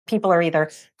people are either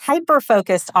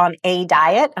hyper-focused on a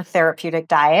diet, a therapeutic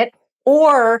diet,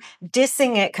 or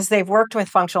dissing it because they've worked with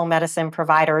functional medicine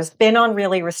providers, been on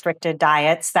really restricted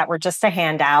diets that were just a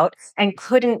handout and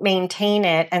couldn't maintain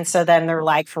it. And so then they're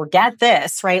like, forget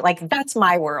this, right? Like that's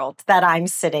my world that I'm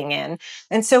sitting in.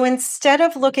 And so instead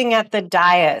of looking at the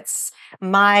diets,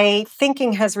 my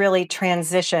thinking has really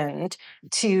transitioned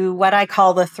to what I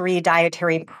call the 3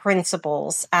 dietary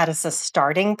principles as a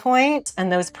starting point.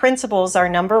 And those principles are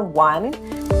number 1.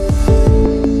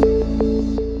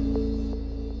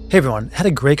 Hey everyone, had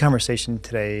a great conversation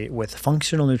today with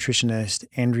functional nutritionist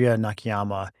Andrea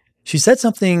Nakayama. She said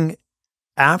something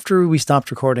after we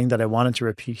stopped recording that I wanted to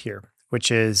repeat here,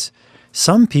 which is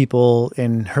some people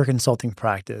in her consulting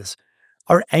practice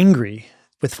are angry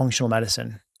with functional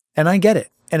medicine. And I get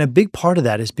it. And a big part of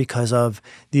that is because of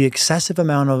the excessive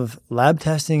amount of lab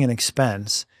testing and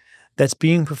expense that's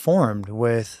being performed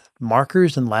with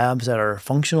markers and labs that are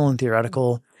functional and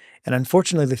theoretical. And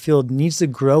unfortunately, the field needs to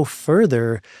grow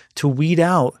further to weed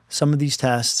out some of these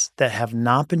tests that have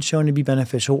not been shown to be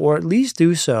beneficial, or at least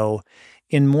do so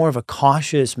in more of a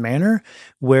cautious manner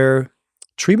where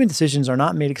treatment decisions are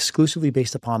not made exclusively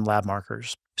based upon lab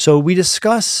markers. So we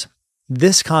discuss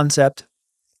this concept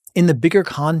in the bigger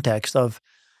context of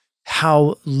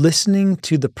how listening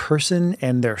to the person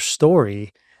and their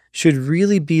story should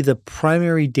really be the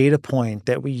primary data point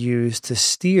that we use to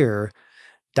steer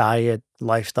diet,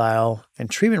 lifestyle, and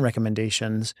treatment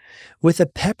recommendations, with a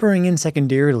peppering in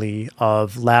secondarily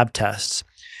of lab tests.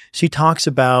 She talks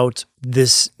about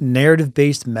this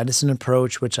narrative-based medicine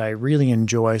approach, which I really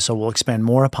enjoy, so we'll expand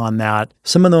more upon that.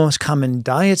 Some of the most common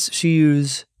diets she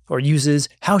uses,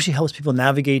 how she helps people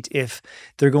navigate if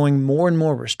they're going more and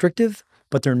more restrictive,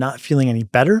 but they're not feeling any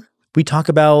better. We talk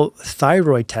about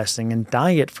thyroid testing and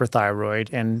diet for thyroid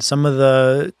and some of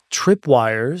the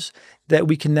tripwires that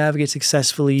we can navigate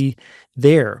successfully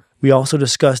there. We also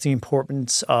discuss the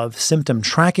importance of symptom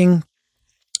tracking.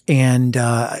 And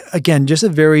again, just a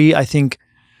very, I think,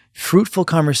 fruitful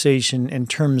conversation in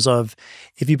terms of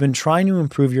if you've been trying to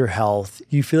improve your health,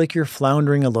 you feel like you're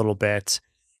floundering a little bit,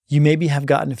 you maybe have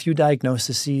gotten a few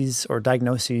diagnoses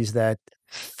that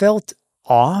felt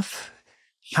off.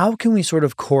 How can we sort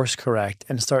of course correct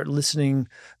and start listening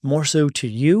more so to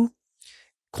you,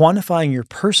 quantifying your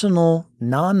personal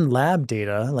non-lab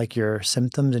data, like your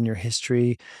symptoms and your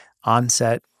history,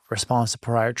 onset, response to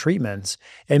prior treatments,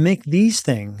 and make these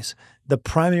things the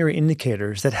primary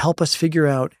indicators that help us figure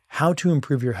out how to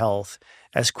improve your health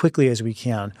as quickly as we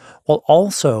can, while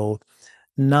also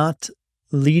not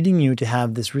leading you to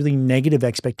have this really negative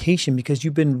expectation because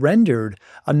you've been rendered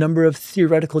a number of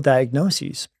theoretical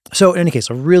diagnoses. So in any case,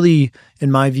 a really,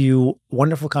 in my view,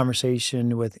 wonderful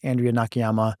conversation with Andrea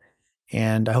Nakayama,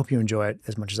 and I hope you enjoy it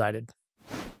as much as I did.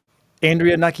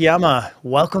 Andrea Nakayama,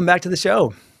 welcome back to the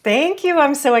show. Thank you.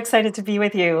 I'm so excited to be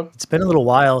with you. It's been a little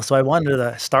while, so I wanted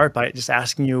to start by just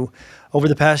asking you, over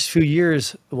the past few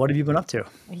years, what have you been up to?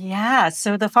 Yeah,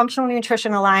 so the Functional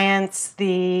Nutrition Alliance,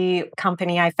 the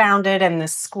company I founded, and the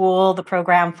school, the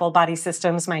program Full Body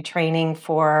Systems, my training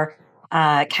for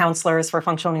counselors, for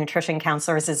functional nutrition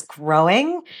counselors, is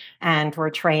growing. And we're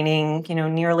training,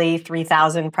 nearly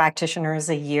 3,000 practitioners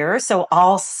a year. So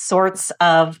all sorts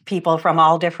of people from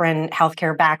all different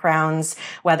healthcare backgrounds,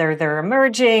 whether they're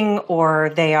emerging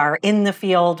or they are in the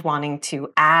field wanting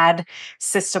to add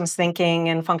systems thinking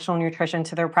and functional nutrition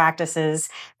to their practices.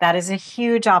 That is a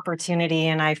huge opportunity.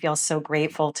 And I feel so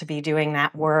grateful to be doing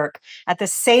that work. At the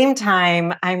same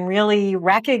time, I'm really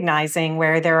recognizing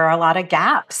where there are a lot of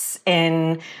gaps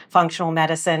in functional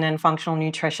medicine and functional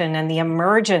nutrition and the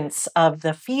emergence of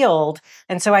the field.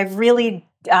 And so I've really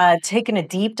taken a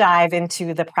deep dive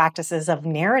into the practices of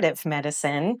narrative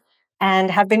medicine and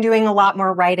have been doing a lot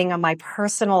more writing on my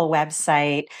personal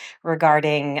website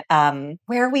regarding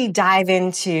where we dive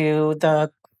into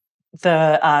the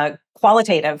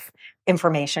qualitative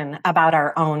information about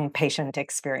our own patient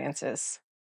experiences.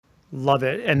 Love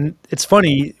it. And it's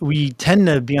funny, we tend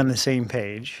to be on the same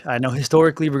page. I know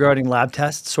historically regarding lab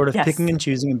tests, sort of Yes. picking and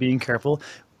choosing and being careful,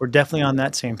 we're definitely on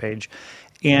that same page.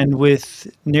 And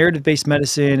with narrative-based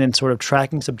medicine and sort of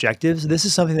tracking subjectives, this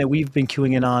is something that we've been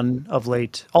queuing in on of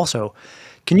late also.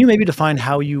 Can you maybe define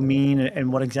how you mean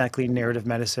and what exactly narrative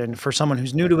medicine for someone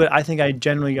who's new to it? I think I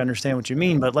generally understand what you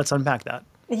mean, but let's unpack that.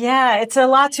 Yeah, it's a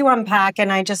lot to unpack, and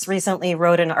I just recently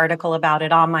wrote an article about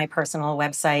it on my personal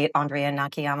website,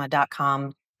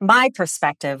 andreanakayama.com, my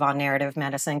perspective on narrative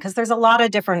medicine, because there's a lot of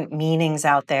different meanings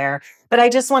out there. But I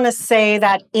just want to say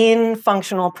that in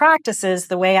functional practices,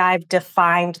 the way I've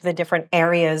defined the different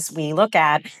areas we look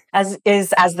at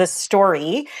is as the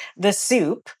story, the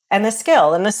soup, and the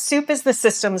skill. And the soup is the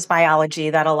systems biology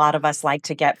that a lot of us like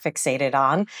to get fixated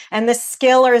on. And the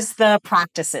skill is the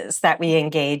practices that we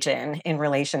engage in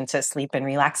relation to sleep and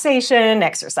relaxation,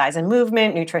 exercise and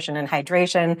movement, nutrition and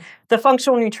hydration. The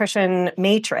functional nutrition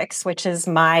matrix, which is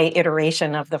my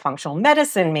iteration of the functional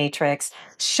medicine matrix,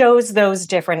 shows those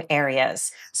different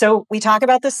areas. So we talk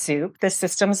about the soup, the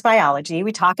systems biology,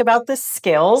 we talk about the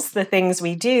skills, the things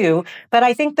we do, but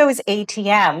I think those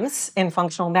ATMs in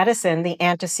functional medicine, the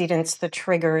antecedents, the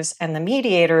triggers, and the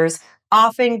mediators,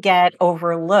 often get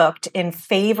overlooked in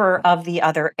favor of the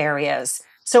other areas.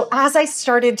 So as I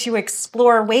started to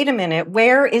explore, wait a minute,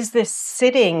 where is this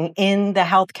sitting in the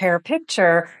healthcare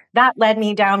picture? That led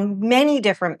me down many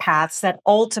different paths that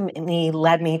ultimately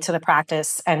led me to the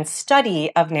practice and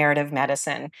study of narrative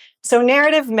medicine. So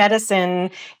narrative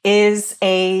medicine is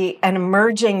an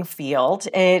emerging field.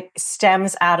 It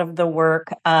stems out of the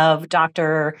work of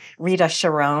Dr. Rita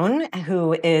Sharon,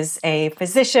 who is a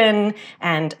physician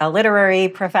and a literary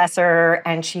professor,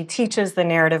 and she teaches the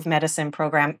narrative medicine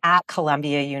program at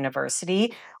Columbia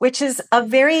University, which is a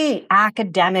very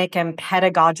academic and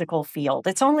pedagogical field.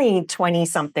 It's only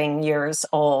 20-something years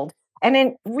old. And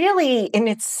it really, in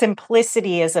its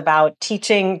simplicity, is about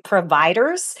teaching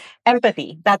providers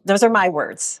empathy. Those are my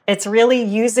words. It's really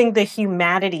using the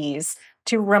humanities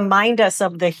to remind us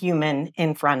of the human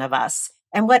in front of us.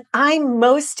 And what I'm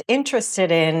most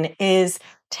interested in is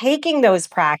taking those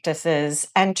practices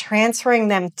and transferring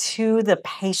them to the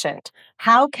patient.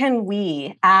 How can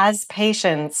we, as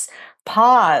patients,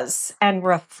 pause and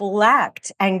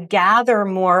reflect and gather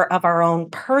more of our own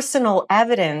personal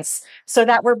evidence so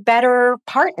that we're better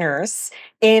partners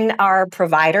in our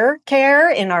provider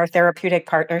care, in our therapeutic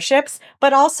partnerships,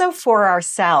 but also for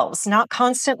ourselves, not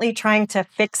constantly trying to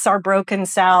fix our broken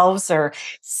selves or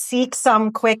seek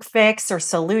some quick fix or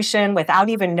solution without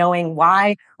even knowing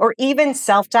why, or even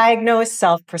self-diagnose,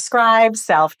 self-prescribe,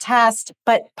 self-test,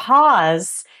 but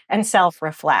pause and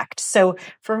self-reflect. So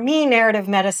for me, narrative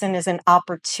medicine is an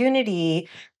opportunity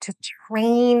to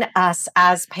train us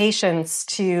as patients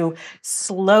to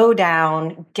slow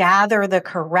down, gather the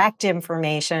correct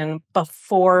information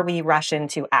before we rush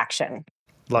into action.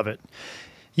 Love it.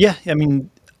 Yeah, I mean,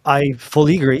 I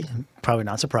fully agree. Probably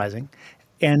not surprising.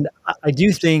 And I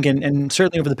do think, and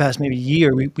certainly over the past maybe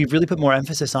year, we've really put more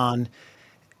emphasis on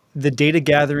the data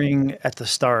gathering at the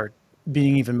start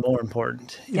being even more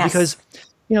important. Yes. Because,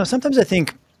 sometimes I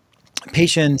think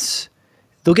patients,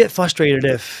 they'll get frustrated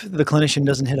if the clinician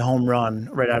doesn't hit a home run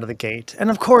right out of the gate. And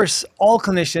of course, all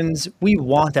clinicians, we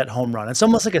want that home run. It's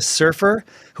almost like a surfer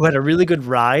who had a really good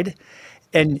ride,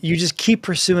 and you just keep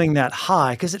pursuing that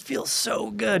high because it feels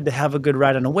so good to have a good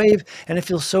ride on a wave. And it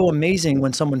feels so amazing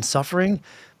when someone's suffering.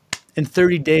 In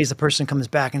 30 days, the person comes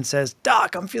back and says,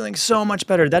 "Doc, I'm feeling so much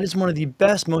better." That is one of the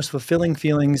best, most fulfilling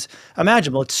feelings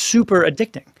imaginable. It's super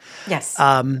addicting. Yes.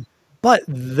 But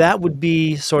that would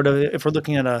be sort of, if we're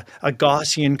looking at a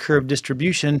Gaussian curve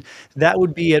distribution, that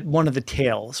would be at one of the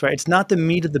tails, right? It's not the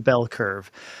meat of the bell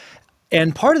curve.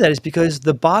 And part of that is because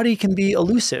the body can be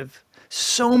elusive.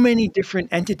 So many different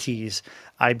entities,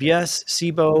 IBS,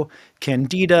 SIBO,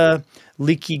 Candida,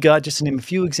 leaky gut, just to name a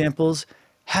few examples,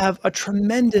 have a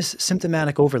tremendous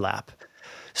symptomatic overlap.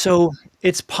 So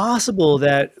it's possible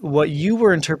that what you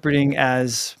were interpreting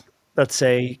as, let's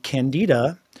say,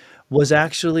 Candida was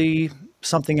actually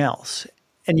something else.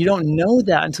 And you don't know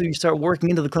that until you start working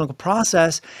into the clinical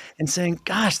process and saying,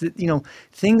 gosh,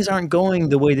 things aren't going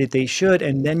the way that they should.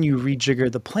 And then you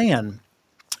rejigger the plan.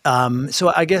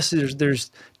 So I guess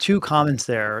there's two comments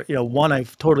there. One, I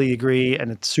totally agree,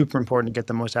 and it's super important to get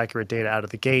the most accurate data out of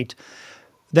the gate.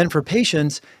 Then for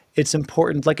patients, it's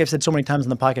important, like I've said so many times in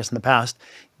the podcast in the past,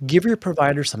 give your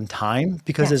provider some time,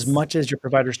 because as Yes. much as your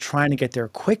provider's trying to get there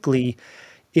quickly,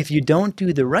 if you don't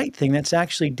do the right thing, that's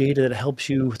actually data that helps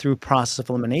you through process of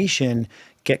elimination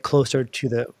get closer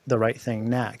to the right thing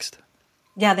next.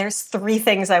 Yeah, there's three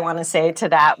things I want to say to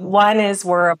that. One is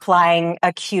we're applying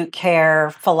acute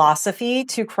care philosophy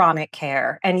to chronic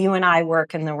care, and you and I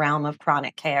work in the realm of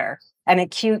chronic care. And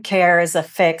acute care is a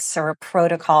fix or a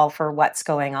protocol for what's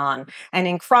going on. And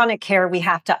in chronic care, we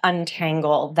have to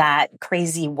untangle that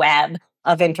crazy web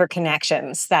of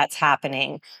interconnections that's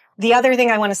happening. The other thing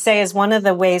I want to say is one of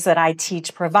the ways that I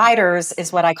teach providers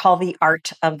is what I call the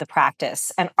art of the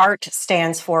practice. And art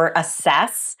stands for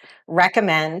assess,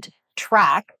 recommend,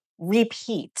 track,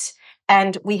 repeat.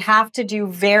 And we have to do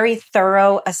very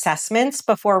thorough assessments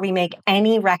before we make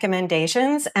any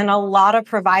recommendations. And a lot of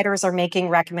providers are making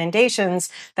recommendations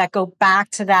that go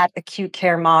back to that acute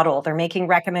care model. They're making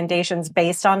recommendations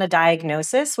based on a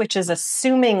diagnosis, which is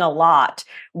assuming a lot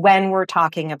when we're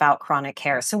talking about chronic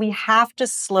care. So we have to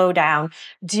slow down,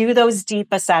 do those deep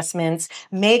assessments,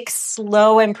 make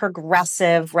slow and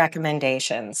progressive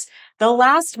recommendations. The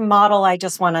last model I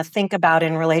just want to think about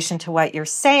in relation to what you're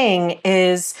saying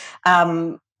is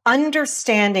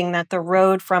understanding that the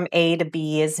road from A to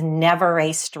B is never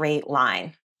a straight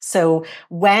line. So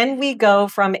when we go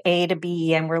from A to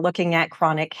B and we're looking at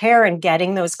chronic care and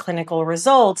getting those clinical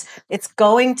results, it's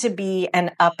going to be an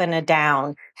up and a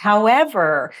down.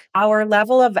 However, our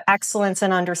level of excellence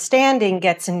and understanding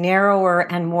gets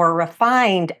narrower and more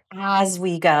refined as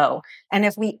we go. And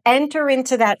if we enter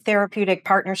into that therapeutic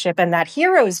partnership and that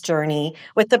hero's journey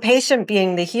with the patient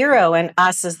being the hero and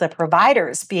us as the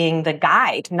providers being the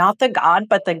guide, not the God,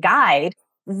 but the guide,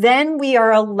 then we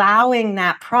are allowing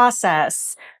that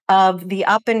process of the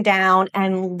up and down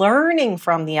and learning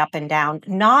from the up and down,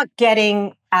 not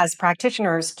getting as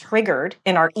practitioners triggered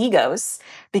in our egos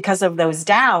because of those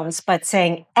downs, but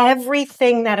saying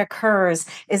everything that occurs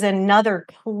is another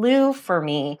clue for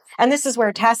me. And this is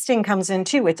where testing comes in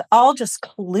too. It's all just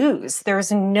clues.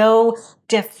 There's no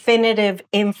definitive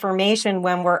information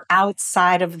when we're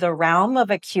outside of the realm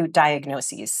of acute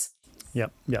diagnoses.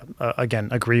 Yep. Yeah. Again,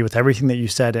 agree with everything that you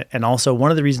said. And also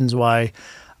one of the reasons why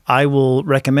I will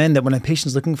recommend that when a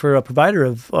patient's looking for a provider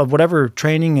of whatever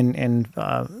training and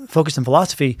focus and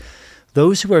philosophy,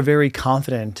 those who are very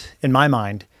confident, in my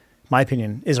mind, my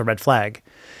opinion, is a red flag.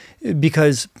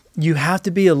 Because you have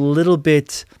to be a little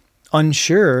bit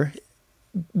unsure,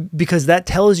 because that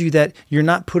tells you that you're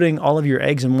not putting all of your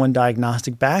eggs in one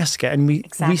diagnostic basket. And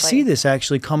we see this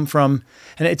actually come from,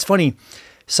 and it's funny,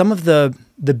 some of the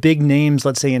big names,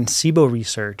 let's say in SIBO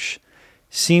research,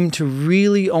 seem to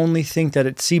really only think that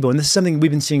it's SIBO. And this is something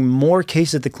we've been seeing more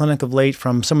cases at the clinic of late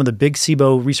from some of the big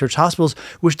SIBO research hospitals,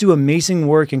 which do amazing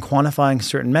work in quantifying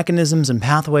certain mechanisms and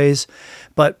pathways.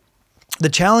 But the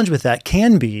challenge with that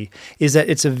is that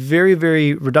it's a very,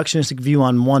 very reductionistic view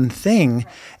on one thing.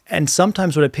 And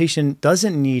sometimes what a patient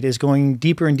doesn't need is going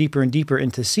deeper and deeper and deeper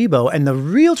into SIBO. And the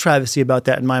real travesty about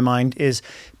that in my mind is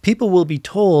people will be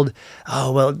told,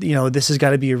 oh, well, this has got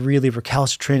to be a really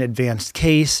recalcitrant advanced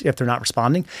case if they're not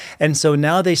responding. And so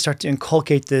now they start to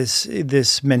inculcate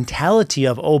this mentality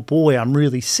of, oh boy, I'm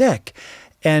really sick.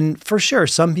 And for sure,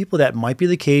 some people that might be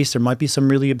the case. There might be some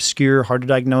really obscure, hard to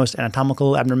diagnose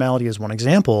anatomical abnormality as one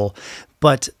example.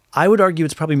 But I would argue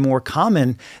it's probably more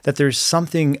common that there's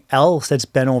something else that's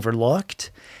been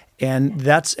overlooked. And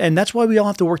that's why we all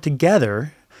have to work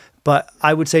together. But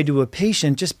I would say to a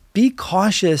patient, just be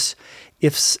cautious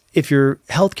if your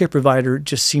healthcare provider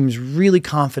just seems really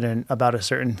confident about a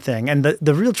certain thing. And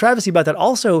the real travesty about that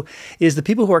also is the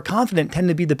people who are confident tend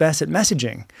to be the best at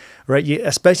messaging, right?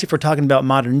 Especially if we're talking about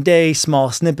modern day, small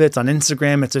snippets on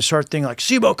Instagram. It's a short thing like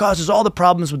SIBO causes all the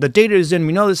problems with the data is in.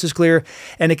 We know this is clear.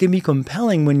 And it can be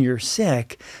compelling when you're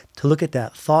sick to look at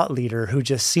that thought leader who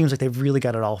just seems like they've really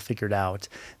got it all figured out.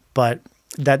 But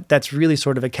that's really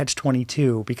sort of a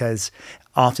catch-22 because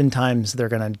oftentimes they're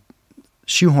going to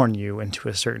shoehorn you into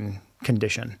a certain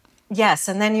condition. Yes,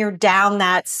 and then you're down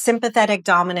that sympathetic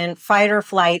dominant fight or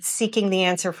flight, seeking the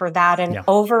answer for that and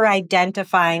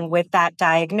over-identifying with that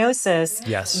diagnosis.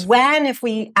 Yes. When, if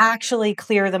we actually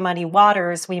clear the muddy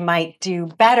waters, we might do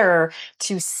better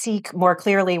to seek more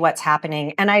clearly what's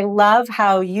happening. And I love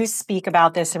how you speak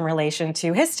about this in relation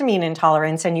to histamine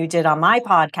intolerance, and you did on my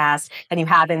podcast, and you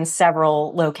have in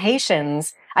several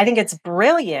locations. I think it's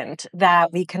brilliant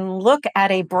that we can look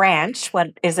at a branch,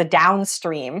 what is a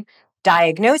downstream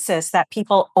diagnosis that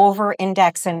people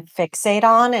over-index and fixate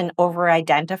on and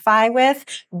over-identify with,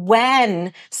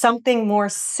 when something more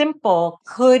simple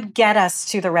could get us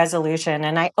to the resolution.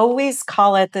 And I always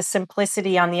call it the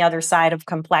simplicity on the other side of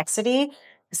complexity,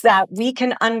 is that we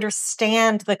can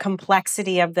understand the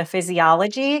complexity of the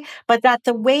physiology, but that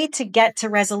the way to get to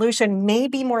resolution may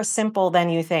be more simple than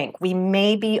you think. We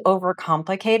may be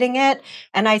overcomplicating it.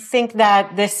 And I think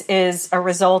that this is a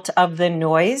result of the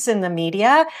noise in the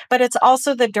media, but it's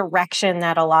also the direction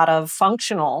that a lot of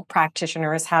functional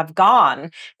practitioners have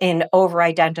gone in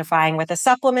over-identifying with a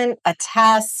supplement, a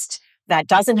test, that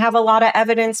doesn't have a lot of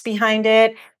evidence behind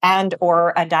it and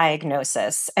or a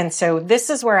diagnosis. And so this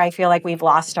is where I feel like we've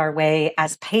lost our way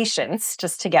as patients,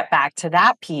 just to get back to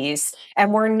that piece.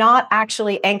 And we're not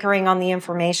actually anchoring on the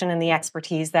information and the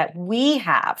expertise that we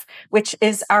have, which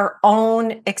is our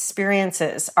own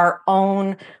experiences, our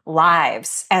own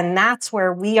lives. And that's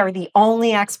where we are the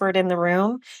only expert in the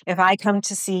room. If I come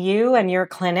to see you and your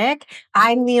clinic,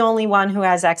 I'm the only one who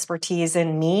has expertise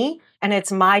in me. And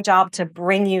it's my job to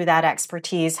bring you that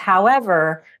expertise.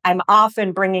 However, I'm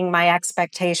often bringing my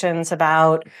expectations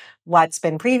about what's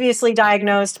been previously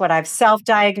diagnosed, what I've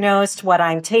self-diagnosed, what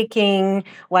I'm taking,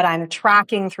 what I'm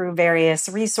tracking through various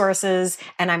resources,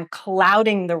 and I'm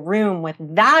clouding the room with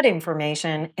that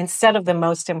information instead of the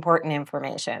most important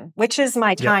information, which is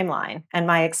my timeline and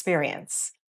my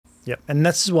experience. Yep. And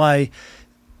that's why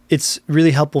it's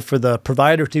really helpful for the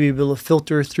provider to be able to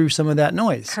filter through some of that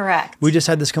noise. Correct. We just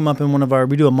had this come up in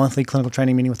we do a monthly clinical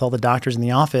training meeting with all the doctors in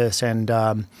the office. And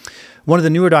one of the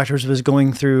newer doctors was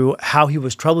going through how he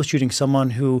was troubleshooting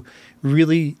someone who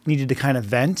really needed to kind of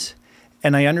vent.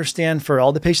 And I understand for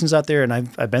all the patients out there, and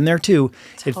I've been there too,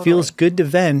 It feels good to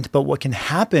vent, but what can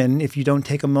happen if you don't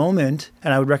take a moment,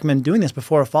 and I would recommend doing this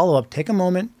before a follow-up, take a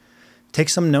moment, take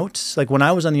some notes. Like when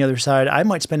I was on the other side, I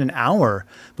might spend an hour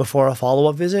before a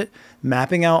follow-up visit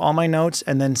mapping out all my notes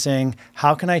and then saying,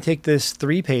 how can I take this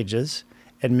 3 pages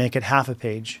and make it half a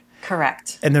page?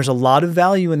 Correct. And there's a lot of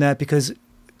value in that because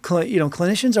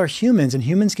clinicians are humans, and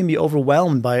humans can be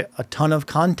overwhelmed by a ton of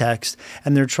context,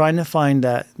 and they're trying to find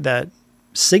that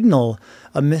signal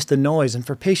amidst the noise. And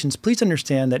for patients, please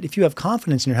understand that if you have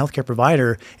confidence in your healthcare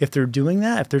provider, if they're doing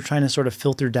that, if they're trying to sort of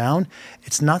filter down,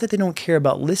 it's not that they don't care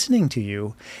about listening to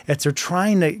you. It's they're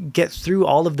trying to get through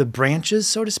all of the branches,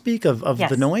 so to speak, of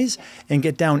the noise and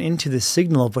get down into the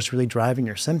signal of what's really driving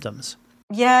your symptoms.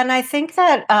 Yeah, and I think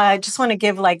that I just want to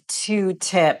give like 2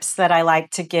 tips that I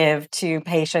like to give to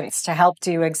patients to help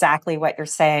do exactly what you're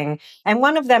saying. And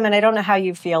one of them, and I don't know how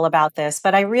you feel about this,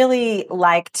 but I really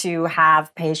like to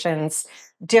have patients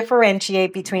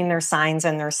differentiate between their signs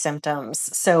and their symptoms.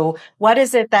 So what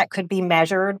is it that could be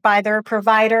measured by their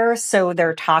provider? So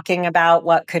they're talking about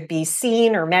what could be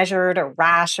seen or measured, a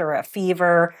rash or a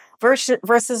fever,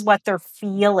 versus what they're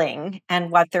feeling and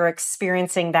what they're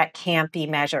experiencing that can't be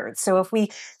measured. So if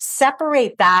we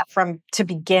separate that to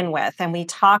begin with, and we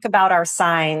talk about our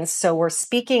signs, so we're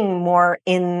speaking more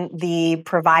in the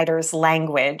provider's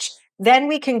language, then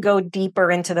we can go deeper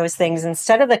into those things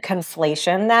instead of the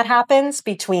conflation that happens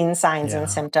between signs and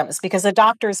symptoms, because the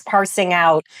doctor's parsing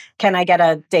out, can I get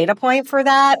a data point for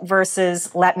that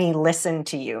versus let me listen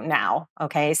to you now?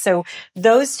 Okay. So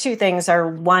those 2 things are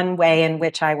one way in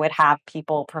which I would have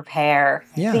people prepare.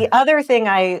 Yeah. The other thing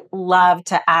I love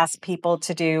to ask people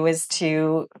to do is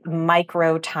to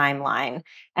micro timeline.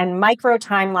 And micro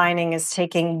timelining is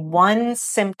taking one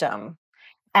symptom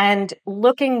and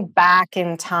looking back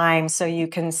in time so you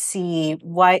can see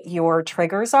what your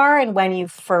triggers are and when you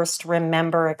first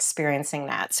remember experiencing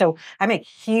that. So I'm a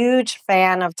huge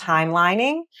fan of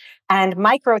timelining, and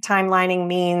micro timelining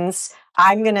means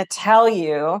I'm going to tell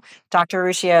you, Dr.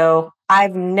 Ruscio,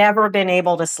 I've never been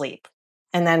able to sleep.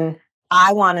 And then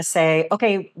I want to say,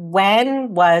 okay,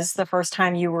 when was the first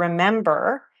time you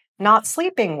remember not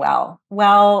sleeping well?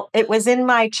 Well, it was in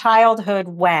my childhood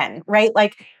when, right?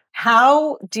 Like,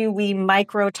 how do we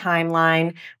micro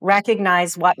timeline,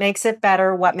 recognize what makes it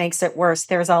better, what makes it worse?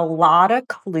 There's a lot of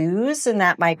clues in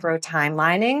that micro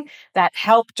timelining that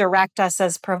help direct us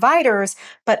as providers,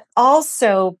 but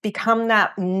also become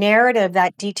that narrative,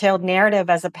 that detailed narrative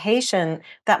as a patient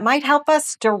that might help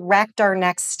us direct our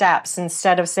next steps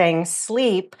instead of saying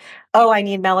sleep. Oh, I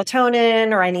need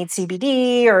melatonin or I need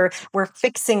CBD or we're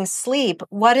fixing sleep.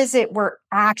 What is it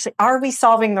are we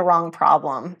solving the wrong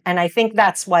problem? And I think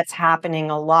that's what's happening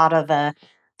a lot of the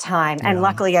time. Yeah. And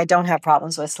luckily I don't have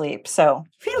problems with sleep. So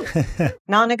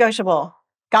non-negotiable.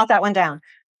 Got that one down.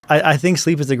 I think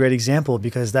sleep is a great example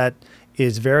because that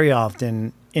is very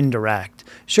often indirect.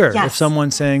 Sure, if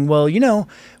someone's saying, well,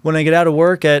 when I get out of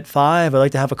work at 5, I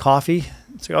like to have a coffee.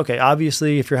 It's like, okay,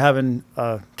 obviously, if you're having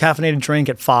a caffeinated drink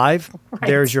at 5,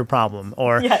 there's your problem.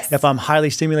 Or if I'm highly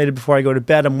stimulated before I go to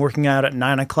bed, I'm working out at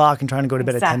 9 o'clock and trying to go to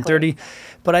bed at 10:30.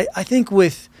 But I think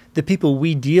with the people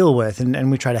we deal with and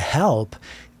we try to help,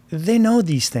 they know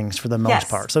these things for the most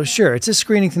part. So sure, it's a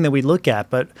screening thing that we look at,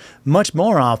 but much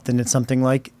more often it's something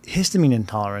like histamine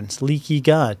intolerance, leaky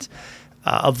gut.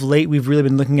 Of late, we've really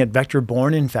been looking at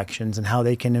vector-borne infections and how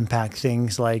they can impact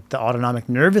things like the autonomic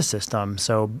nervous system.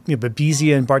 So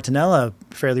Babesia and Bartonella,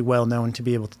 fairly well known to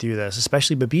be able to do this,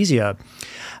 especially Babesia.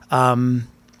 And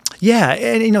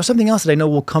something else that I know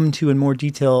we'll come to in more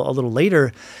detail a little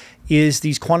later is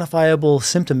these quantifiable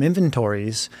symptom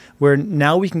inventories where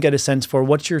now we can get a sense for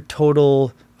what's your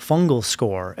total fungal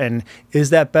score and is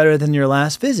that better than your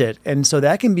last visit? And so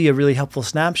that can be a really helpful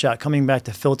snapshot coming back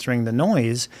to filtering the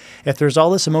noise. If there's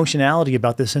all this emotionality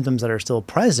about the symptoms that are still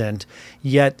present,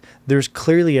 yet there's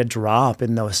clearly a drop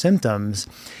in those symptoms,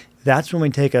 that's when we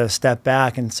take a step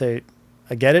back and say,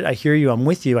 I get it. I hear you. I'm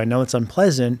with you. I know it's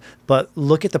unpleasant, but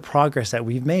look at the progress that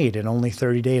we've made in only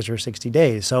 30 days or 60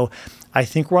 days. So I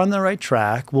think we're on the right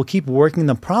track. We'll keep working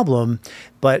the problem,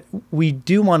 but we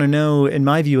do want to know, in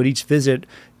my view, at each visit,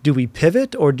 do we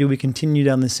pivot or do we continue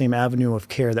down the same avenue of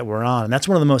care that we're on? And that's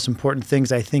one of the most important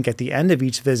things, I think, at the end of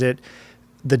each visit,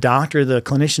 the doctor, the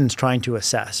clinician's trying to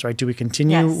assess, right? Do we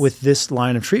continue with this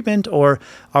line of treatment or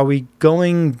are we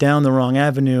going down the wrong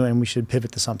avenue and we should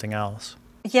pivot to something else?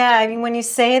 Yeah, I mean, when you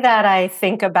say that, I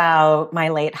think about my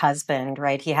late husband,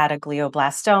 right? He had a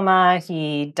glioblastoma.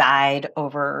 He died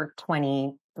over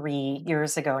 23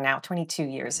 years ago now, 22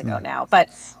 years ago now. But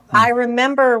I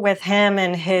remember with him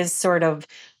and his sort of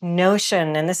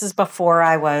notion, and this is before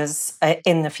I was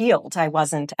in the field. I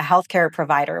wasn't a healthcare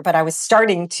provider, but I was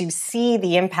starting to see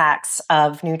the impacts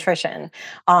of nutrition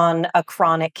on a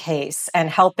chronic case and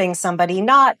helping somebody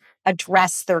not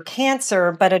address their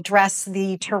cancer, but address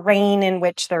the terrain in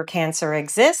which their cancer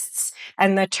exists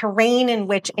and the terrain in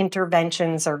which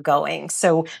interventions are going.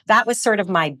 So that was sort of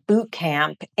my boot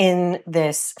camp in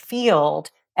this field.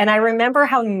 And I remember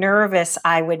how nervous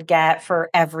I would get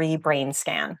for every brain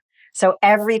scan. So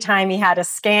every time he had a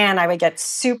scan, I would get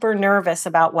super nervous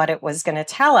about what it was going to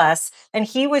tell us. And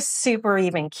he was super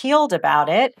even keeled about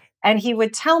it. And he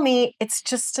would tell me, it's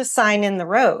just a sign in the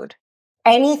road.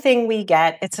 Anything we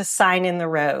get, it's a sign in the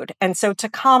road. And so to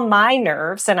calm my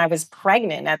nerves, and I was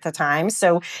pregnant at the time,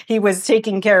 so he was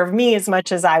taking care of me as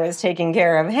much as I was taking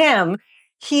care of him.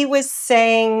 He was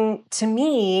saying to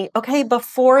me, okay,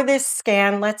 before this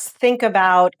scan, let's think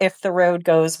about if the road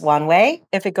goes one way,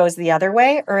 if it goes the other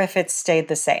way, or if it stayed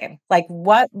the same. Like,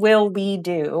 what will we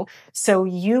do so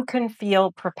you can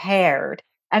feel prepared?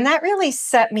 And that really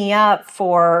set me up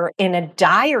for, in a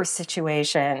dire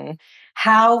situation,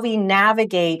 how we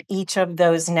navigate each of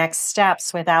those next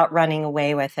steps without running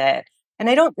away with it. And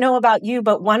I don't know about you,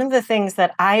 but one of the things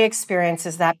that I experience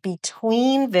is that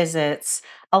between visits,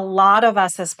 a lot of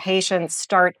us as patients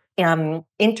start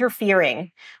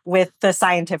interfering with the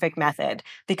scientific method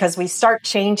because we start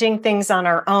changing things on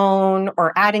our own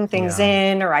or adding things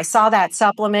in, or I saw that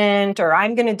supplement, or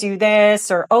I'm going to do this,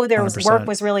 or, oh, there was 100%. work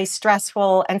was really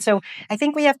stressful. And so I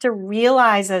think we have to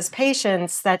realize as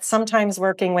patients that sometimes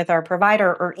working with our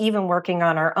provider or even working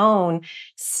on our own,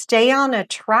 stay on a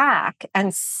track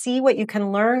and see what you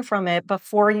can learn from it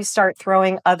before you start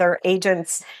throwing other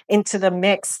agents into the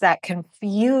mix that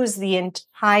confuse the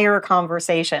entire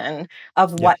conversation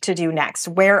of what to do next.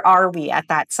 Where are we at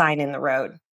that sign in the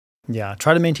road? Yeah,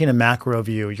 try to maintain a macro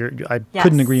view. I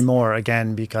couldn't agree more,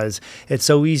 again, because it's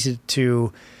so easy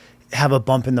to have a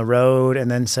bump in the road and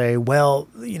then say, well,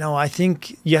 you know, I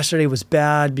think yesterday was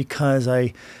bad because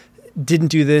I didn't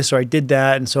do this or I did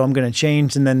that, and so I'm going to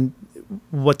change. And then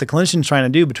what the clinician's trying to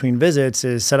do between visits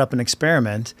is set up an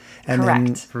experiment and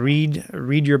then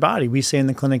read your body. We say in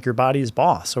the clinic, your body is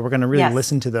boss. So we're going to really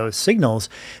listen to those signals.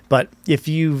 But if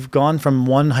you've gone from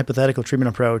one hypothetical treatment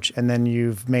approach and then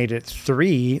you've made it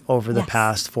 3 over the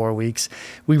past 4 weeks,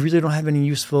 we really don't have any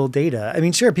useful data. I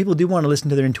mean, sure, people do want to listen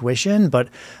to their intuition, but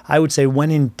I would say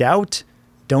when in doubt,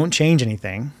 don't change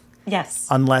anything. Yes.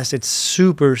 Unless it's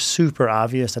super, super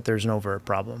obvious that there's an overt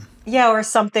problem. Yeah, or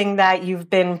something that you've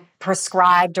been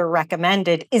prescribed or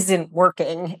recommended isn't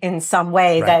working in some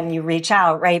way, then you reach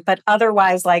out, right? But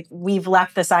otherwise, like, we've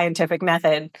left the scientific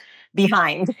method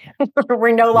behind.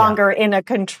 We're no longer in a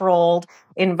controlled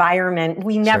environment.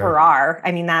 We never are.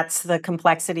 I mean, that's the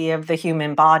complexity of the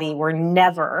human body. We're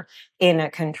never in a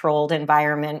controlled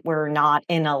environment. We're not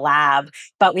in a lab.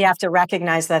 But we have to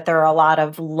recognize that there are a lot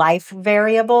of life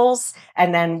variables.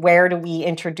 And then where do we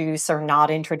introduce or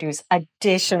not introduce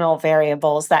additional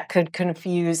variables that could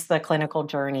confuse the clinical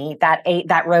journey?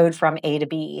 That road from A to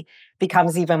B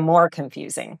becomes even more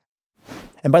confusing.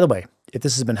 And by the way, if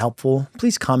this has been helpful,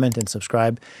 please comment and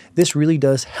subscribe. This really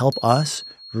does help us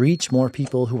reach more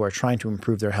people who are trying to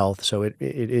improve their health. So it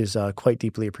is quite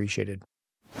deeply appreciated.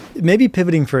 Maybe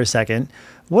pivoting for a second,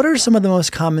 what are some of the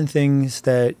most common things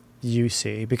that you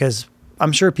see? Because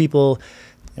I'm sure people,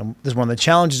 this is one of the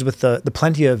challenges with the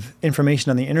plenty of information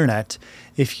on the internet.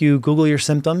 If you Google your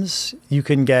symptoms, you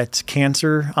can get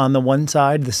cancer on the one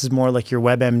side. This is more like your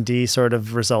WebMD sort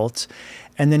of results.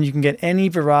 And then you can get any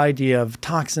variety of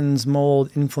toxins, mold,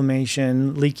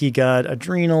 inflammation, leaky gut,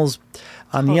 adrenals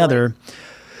on the other.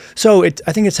 So I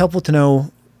think it's helpful to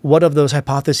know what of those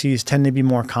hypotheses tend to be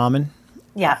more common?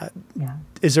 Yeah.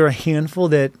 Is there a handful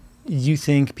that you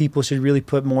think people should really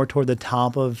put more toward the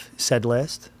top of said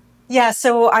list? Yeah,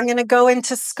 so I'm going to go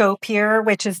into scope here,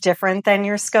 which is different than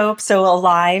your scope. So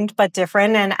aligned, but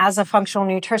different. And as a functional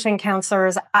nutrition counselor,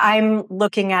 I'm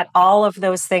looking at all of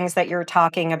those things that you're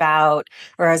talking about,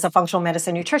 or as a functional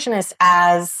medicine nutritionist,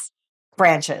 as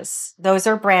branches. Those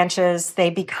are branches. They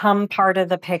become part of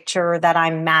the picture that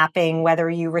I'm mapping, whether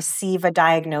you receive a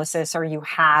diagnosis or you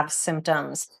have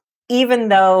symptoms. Even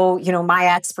though, my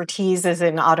expertise is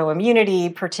in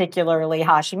autoimmunity, particularly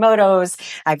Hashimoto's,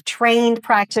 I've trained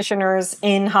practitioners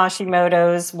in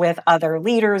Hashimoto's with other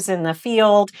leaders in the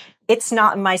field. It's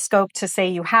not in my scope to say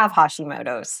you have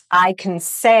Hashimoto's. I can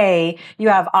say you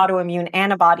have autoimmune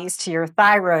antibodies to your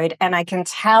thyroid, and I can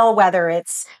tell whether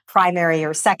it's primary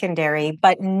or secondary,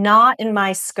 but not in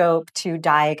my scope to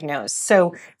diagnose.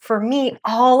 So for me,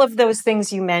 all of those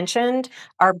things you mentioned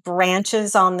are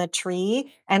branches on the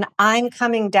tree, and I'm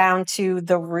coming down to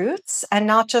the roots, and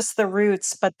not just the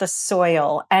roots, but the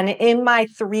soil. And in my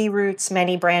 3 roots,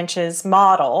 many branches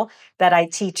model that I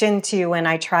teach into, and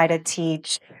I try to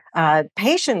teach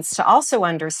patients to also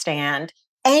understand,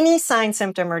 any sign,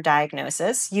 symptom, or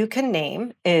diagnosis you can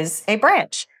name is a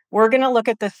branch. We're going to look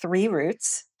at the 3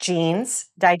 roots: genes,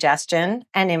 digestion,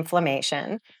 and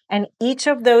inflammation. And each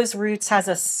of those roots has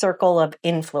a circle of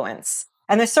influence.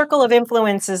 And the circle of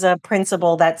influence is a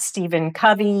principle that Stephen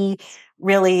Covey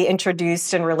really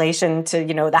introduced in relation to,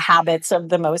 the habits of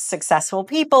the most successful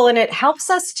people. And it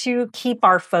helps us to keep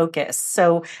our focus.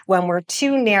 So when we're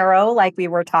too narrow, like we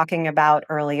were talking about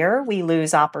earlier, we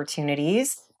lose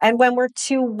opportunities. And when we're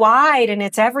too wide and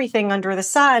it's everything under the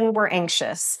sun, we're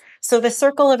anxious. So the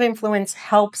circle of influence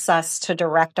helps us to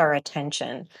direct our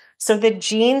attention. So the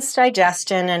genes,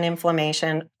 digestion, and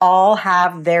inflammation all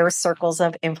have their circles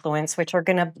of influence, which are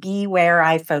going to be where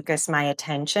I focus my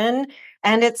attention.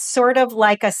 And it's sort of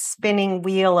like a spinning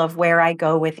wheel of where I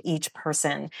go with each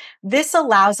person. This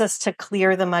allows us to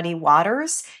clear the muddy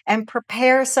waters and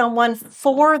prepare someone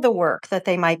for the work that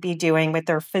they might be doing with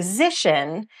their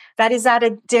physician that is at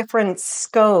a different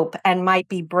scope and might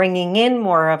be bringing in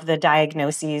more of the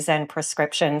diagnoses and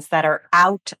prescriptions that are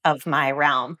out of my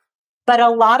realm. But a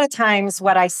lot of times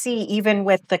what I see, even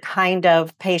with the kind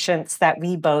of patients that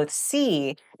we both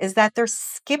see, is that they're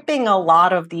skipping a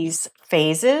lot of these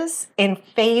phases in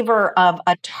favor of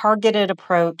a targeted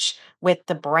approach with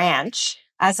the branch,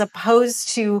 as opposed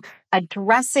to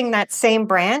addressing that same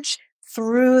branch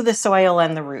through the soil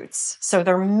and the roots. So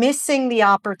they're missing the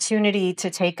opportunity to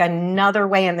take another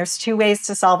way. And there's 2 ways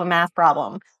to solve a math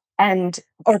problem,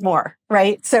 or more,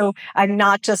 right? So I'm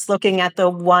not just looking at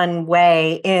the one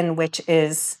way in, which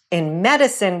is in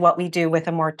medicine, what we do with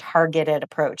a more targeted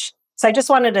approach. So I just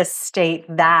wanted to state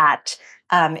that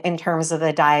in terms of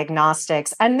the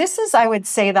diagnostics. And this is, I would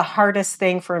say, the hardest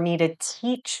thing for me to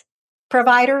teach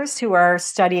providers who are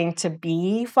studying to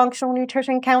be functional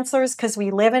nutrition counselors, because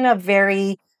we live in a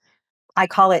very, I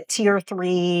call it tier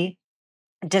 3,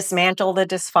 dismantle the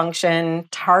dysfunction,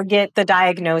 target the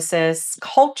diagnosis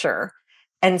culture.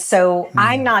 And so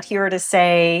I'm not here to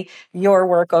say your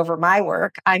work over my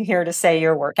work. I'm here to say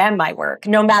your work and my work,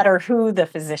 no matter who the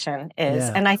physician is.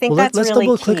 Yeah. And I think let's really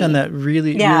double click key. on that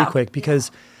really quick,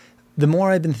 because the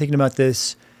more I've been thinking about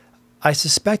this, I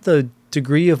suspect the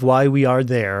degree of why we are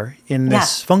there in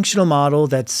this functional model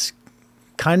that's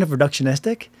kind of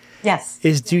reductionistic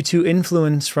is due to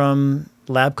influence from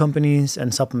lab companies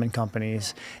and supplement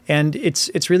companies. And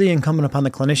it's really incumbent upon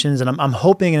the clinicians. And I'm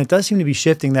hoping, and it does seem to be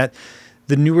shifting, that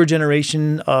the newer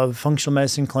generation of functional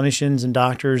medicine clinicians and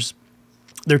doctors,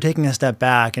 they're taking a step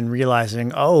back and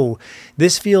realizing, oh,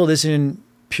 this field isn't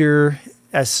pure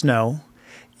as snow.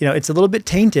 It's a little bit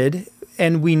tainted,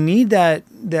 and we need that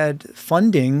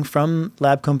funding from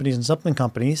lab companies and supplement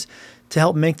companies to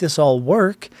help make this all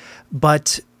work.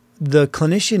 But the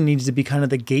clinician needs to be kind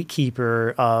of the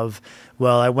gatekeeper of,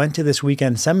 well, I went to this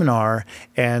weekend seminar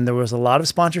and there was a lot of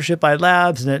sponsorship by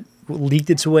labs and it leaked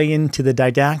its way into the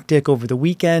didactic over the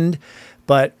weekend.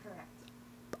 But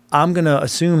I'm going to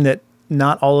assume that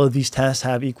not all of these tests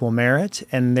have equal merit,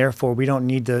 and therefore we don't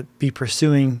need to be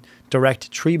pursuing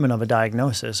direct treatment of a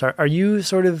diagnosis. Are you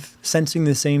sort of sensing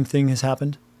the same thing has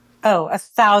happened? Oh,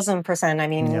 1,000%. I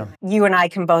mean, you and I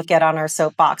can both get on our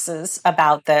soapboxes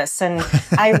about this. And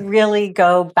I really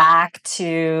go back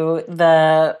to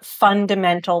the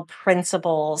fundamental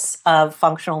principles of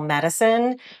functional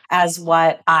medicine as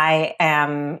what I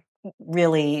am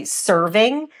really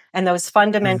serving. And those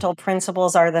fundamental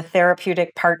principles are the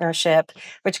therapeutic partnership,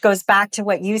 which goes back to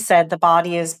what you said, the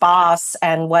body is boss.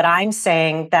 And what I'm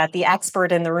saying, that the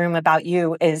expert in the room about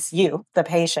you is you, the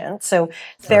patient. So Right.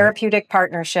 therapeutic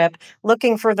partnership,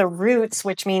 looking for the roots,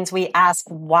 which means we ask,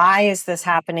 why is this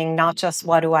happening? Not just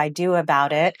what do I do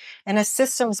about it? And a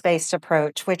systems-based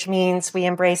approach, which means we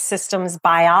embrace systems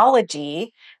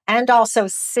biology and also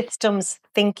systems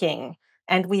thinking.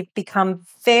 And we've become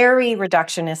very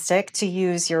reductionistic, to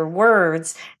use your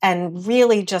words, and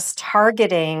really just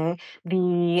targeting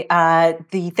the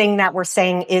thing that we're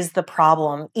saying is the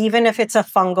problem. Even if it's a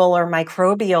fungal or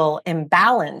microbial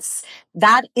imbalance,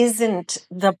 that isn't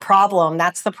the problem.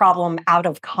 That's the problem out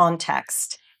of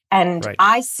context. And Right.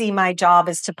 I see my job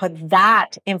is to put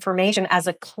that information as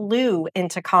a clue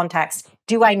into context.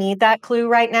 Do I need that clue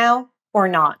right now or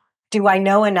not? Do I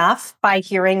know enough by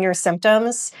hearing your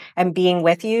symptoms and being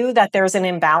with you that there's an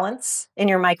imbalance in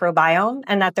your microbiome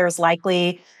and that there's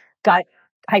likely gut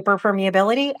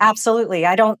hyperpermeability? Absolutely.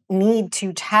 I don't need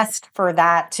to test for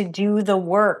that to do the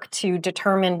work to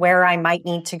determine where I might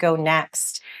need to go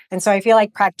next. And so I feel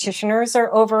like practitioners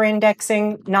are over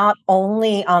indexing not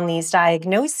only on these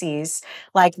diagnoses,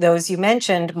 like those you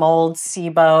mentioned, mold,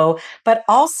 SIBO, but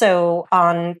also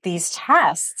on these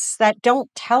tests that don't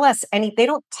tell us they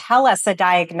don't tell us a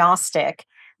diagnostic.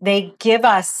 They give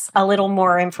us a little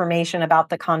more information about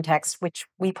the context, which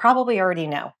we probably already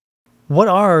know. What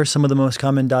are some of the most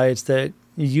common diets that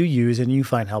you use and you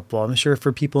find helpful? I'm sure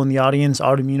for people in the audience,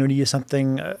 autoimmunity is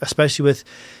something, especially with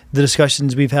the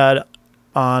discussions we've had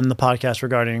on the podcast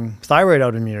regarding thyroid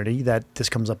autoimmunity, that this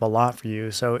comes up a lot for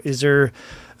you. So is there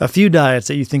a few diets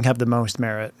that you think have the most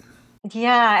merit?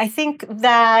 Yeah, I think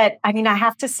that, I mean, I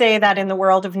have to say that in the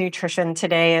world of nutrition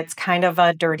today, it's kind of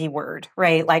a dirty word,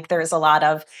 right? Like there's a lot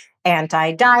of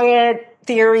anti-diet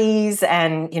theories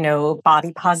and,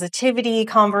 body positivity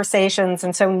conversations.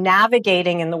 And so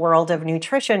navigating in the world of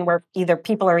nutrition where either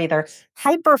people are either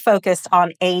hyper focused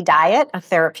on a diet, a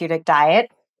therapeutic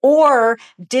diet, or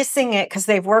dissing it because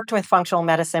they've worked with functional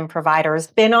medicine providers,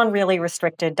 been on really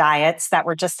restricted diets that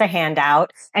were just a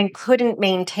handout and couldn't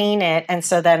maintain it. And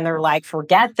so then they're like,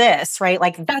 forget this, right?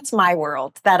 Like that's my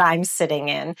world that I'm sitting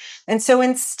in. And so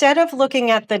instead of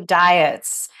looking at the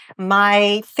diets,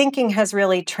 my thinking has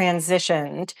really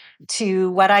transitioned to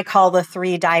what I call the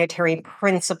 3 dietary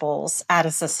principles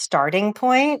as a starting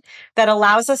point that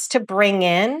allows us to bring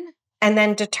in and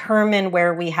then determine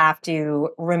where we have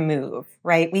to remove,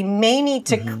 right? We may need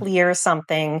to Hmm. clear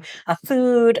something, a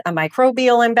food, a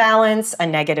microbial imbalance, a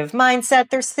negative mindset.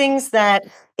 There's things that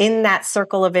in that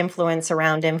circle of influence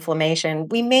around inflammation,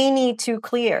 we may need to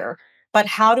clear. But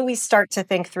how do we start to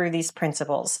think through these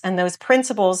principles? And those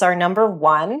principles are number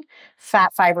 1,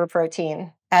 fat, fiber,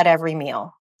 protein at every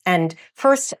meal. And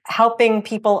first, helping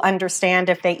people understand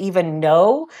if they even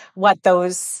know what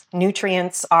those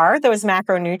nutrients are, those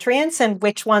macronutrients, and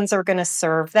which ones are going to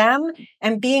serve them,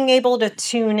 and being able to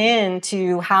tune in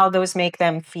to how those make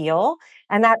them feel.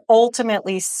 And that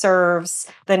ultimately serves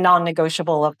the non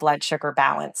negotiable of blood sugar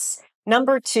balance.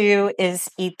 Number 2 is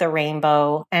eat the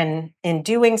rainbow. And in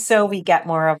doing so, we get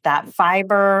more of that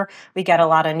fiber. We get a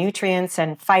lot of nutrients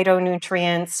and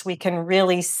phytonutrients. We can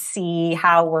really see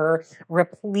how we're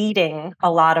repleting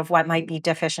a lot of what might be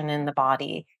deficient in the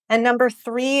body. And number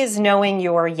 3 is knowing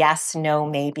your yes, no,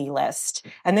 maybe list.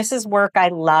 And this is work I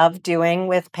love doing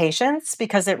with patients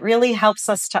because it really helps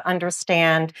us to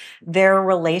understand their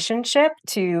relationship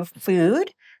to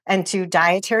food and to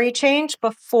dietary change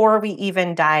before we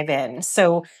even dive in.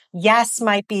 So, yes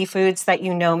might be foods that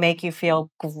make you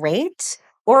feel great,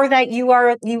 or that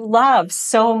you love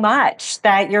so much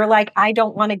that you're like, I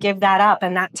don't want to give that up,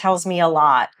 and that tells me a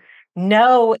lot.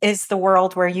 No is the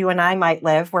world where you and I might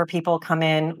live, where people come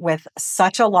in with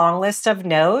such a long list of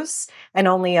no's and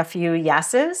only a few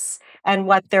yeses. And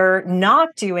what they're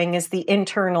not doing is the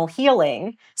internal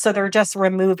healing. So they're just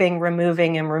removing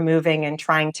and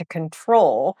trying to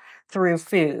control through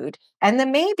food. And the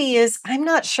maybe is, I'm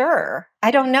not sure. I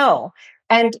don't know.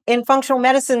 And in functional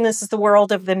medicine, this is the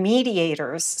world of the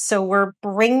mediators. So we're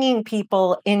bringing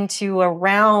people into a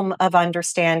realm of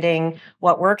understanding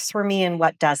what works for me and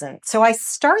what doesn't. So I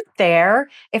start there.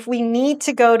 If we need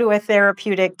to go to a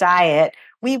therapeutic diet,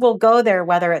 we will go there,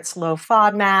 whether it's low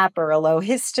FODMAP or a low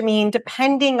histamine,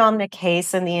 depending on the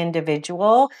case and the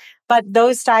individual. But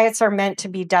those diets are meant to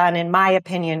be done, in my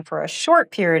opinion, for a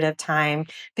short period of time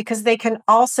because they can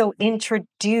also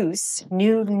introduce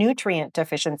new nutrient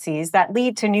deficiencies that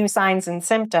lead to new signs and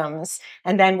symptoms.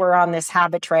 And then we're on this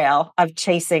habit trail of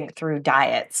chasing through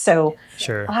diet. So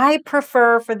Sure. I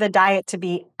prefer for the diet to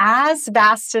be as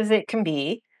vast as it can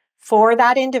be, for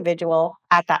that individual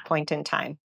at that point in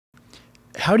time.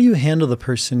 How do you handle the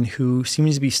person who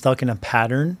seems to be stuck in a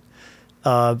pattern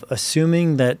of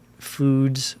assuming that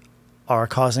foods are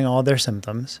causing all their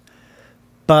symptoms,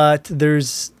 but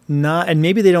there's not, and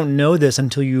maybe they don't know this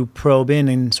until you probe in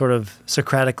and sort of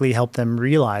Socratically help them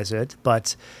realize it,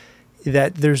 but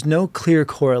that there's no clear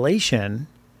correlation.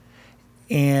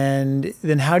 And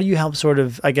then how do you help sort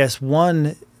of, I guess,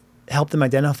 one, help them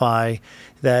identify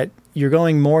that you're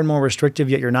going more and more restrictive,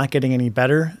 yet you're not getting any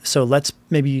better. So let's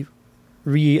maybe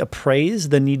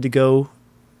reappraise the need to go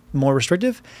more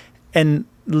restrictive and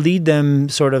lead them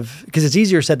sort of, because it's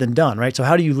easier said than done, right? So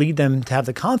how do you lead them to have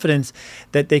the confidence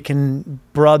that they can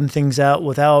broaden things out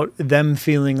without them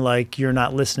feeling like you're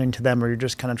not listening to them or you're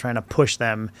just kind of trying to push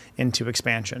them into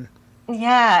expansion?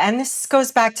 Yeah, and this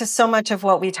goes back to so much of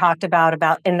what we talked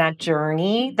about in that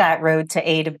journey, that road to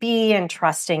A to B and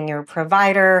trusting your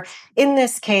provider. In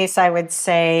this case, I would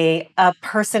say a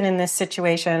person in this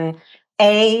situation,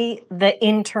 the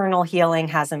internal healing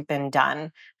hasn't been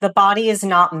done. The body is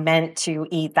not meant to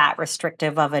eat that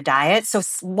restrictive of a diet. So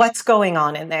what's going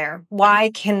on in there?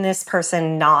 Why can this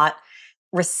person not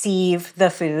receive the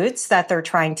foods that they're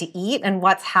trying to eat, and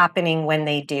what's happening when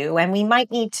they do? And we might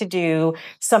need to do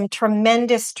some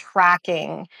tremendous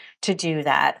tracking to do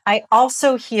that. I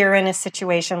also hear in a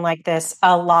situation like this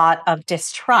a lot of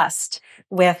distrust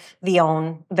with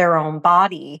their own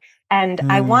body. And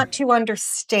I want to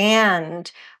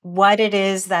understand what it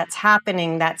is that's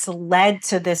happening that's led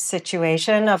to this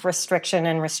situation of restriction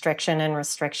and restriction and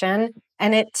restriction.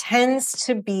 And it tends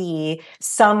to be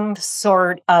some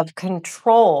sort of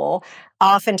control,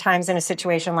 oftentimes in a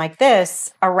situation like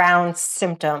this, around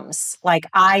symptoms. Like,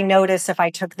 I notice if I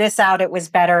took this out, it was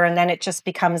better. And then it just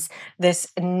becomes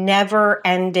this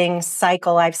never-ending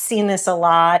cycle. I've seen this a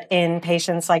lot in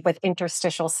patients like with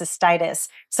interstitial cystitis,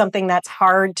 something that's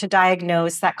hard to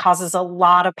diagnose, that causes a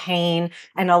lot of pain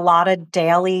and a lot of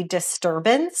daily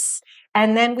disturbance.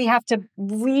 And then we have to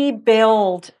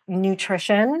rebuild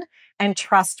nutrition and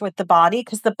trust with the body,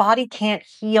 because the body can't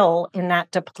heal in that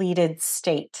depleted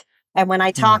state. And when I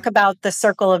talk about the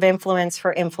circle of influence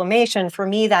for inflammation, for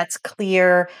me, that's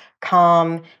clear,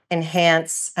 calm,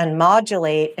 enhance, and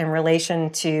modulate in relation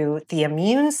to the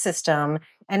immune system.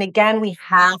 And again, we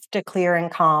have to clear and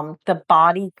calm. The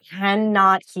body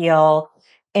cannot heal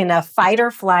in a fight or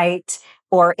flight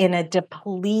or in a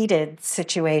depleted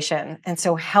situation. And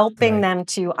so helping them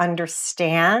to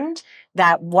understand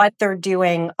that what they're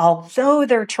doing, although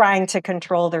they're trying to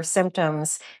control their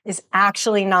symptoms, is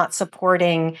actually not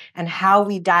supporting, and how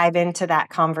we dive into that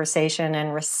conversation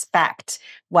and respect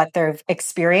what they've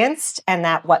experienced, and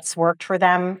that what's worked for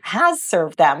them has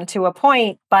served them to a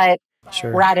point, but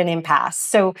we're at an impasse.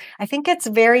 So I think it's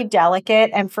very delicate.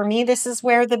 And for me, this is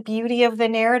where the beauty of the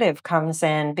narrative comes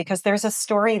in, because there's a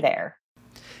story there.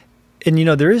 And, you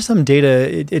know, there is some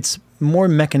data, it's more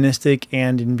mechanistic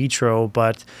and in vitro,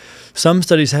 but some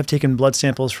studies have taken blood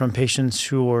samples from patients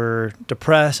who were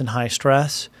depressed and high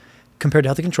stress compared to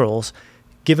healthy controls,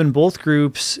 given both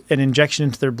groups an injection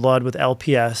into their blood with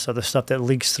LPS, so the stuff that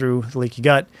leaks through the leaky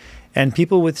gut, and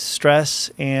people with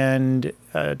stress and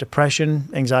depression,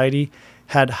 anxiety,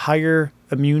 had higher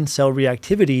immune cell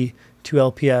reactivity to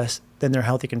LPS than their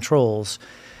healthy controls.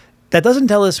 That doesn't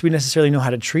tell us we necessarily know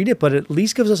how to treat it, but at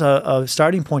least gives us a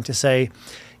starting point to say,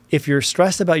 if you're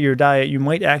stressed about your diet, you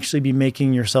might actually be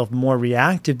making yourself more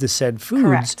reactive to said foods.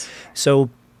 Correct. So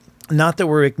not that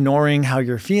we're ignoring how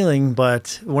you're feeling,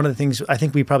 but one of the things I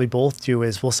think we probably both do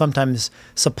is we'll sometimes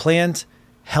supplant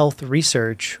health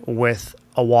research with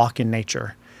a walk in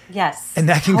nature. Yes. And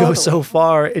that can go so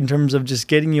far in terms of just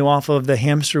getting you off of the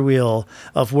hamster wheel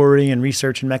of worry and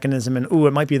research and mechanism and,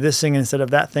 it might be this thing instead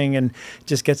of that thing, and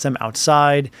just gets them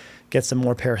outside, gets them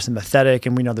more parasympathetic.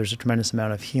 And we know there's a tremendous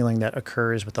amount of healing that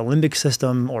occurs with the limbic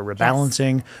system or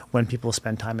rebalancing when people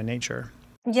spend time in nature.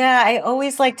 Yeah, I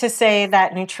always like to say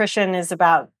that nutrition is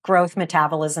about growth,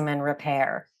 metabolism, and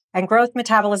repair. And growth,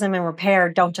 metabolism, and repair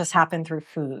don't just happen through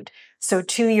food. So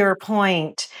to your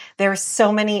point, there's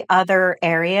so many other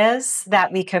areas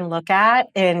that we can look at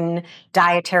in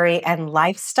dietary and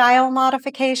lifestyle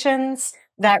modifications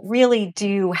that really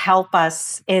do help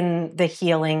us in the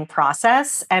healing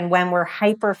process. And when we're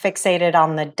hyper fixated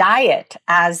on the diet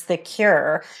as the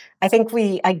cure, I think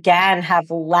we, again, have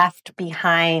left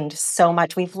behind so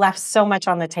much. We've left so much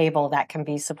on the table that can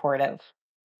be supportive.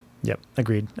 Yep.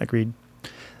 Agreed.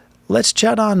 Let's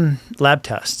chat on lab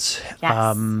tests.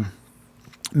 Yes.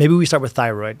 Maybe we start with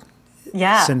thyroid.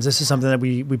 Yeah. Since this is something that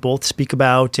we both speak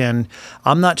about, and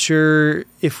I'm not sure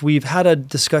if we've had a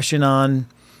discussion on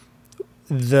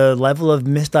the level of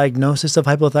misdiagnosis of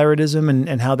hypothyroidism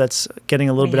and how that's getting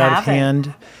a little bit out of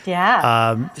hand.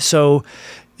 Yeah. So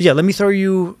yeah, let me throw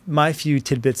you my few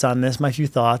tidbits on this, my few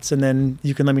thoughts, and then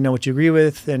you can let me know what you agree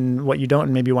with and what you don't,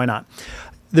 and maybe why not.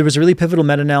 There was a really pivotal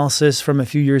meta-analysis from a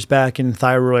few years back in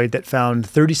Thyroid that found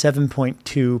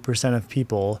 37.2% of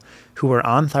people who were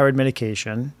on thyroid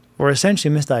medication were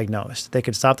essentially misdiagnosed. They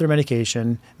could stop their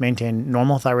medication, maintain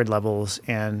normal thyroid levels,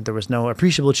 and there was no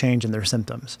appreciable change in their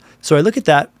symptoms. So I look at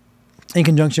that in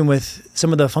conjunction with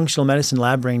some of the functional medicine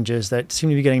lab ranges that seem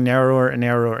to be getting narrower and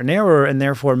narrower and narrower, and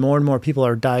therefore more and more people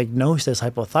are diagnosed as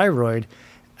hypothyroid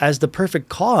as the perfect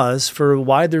cause for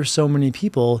why there's so many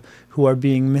people who are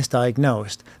being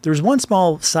misdiagnosed. There's one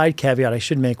small side caveat I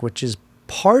should make, which is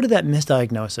part of that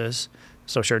misdiagnosis,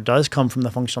 so sure, it does come from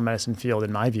the functional medicine field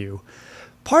in my view.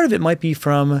 Part of it might be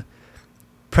from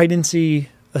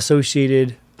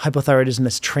pregnancy-associated hypothyroidism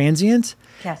that's transient,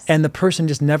 Yes. and the person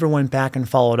just never went back and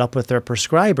followed up with their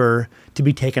prescriber to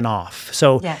be taken off.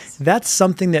 So that's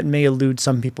something that may elude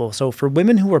some people. So for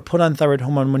women who were put on thyroid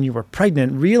hormone when you were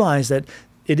pregnant, realize that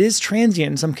it is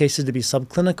transient in some cases to be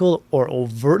subclinical or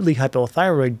overtly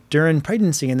hypothyroid during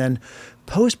pregnancy, and then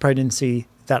post-pregnancy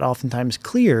that oftentimes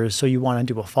clears, so you want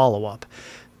to do a follow-up.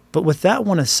 But with that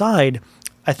one aside,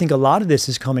 I think a lot of this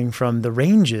is coming from the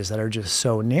ranges that are just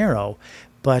so narrow.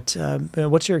 But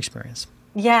what's your experience?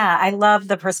 Yeah, I love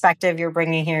the perspective you're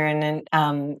bringing here. And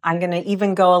I'm going to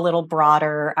even go a little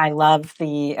broader. I love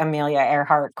the Amelia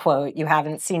Earhart quote, "You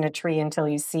haven't seen a tree until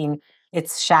you've seen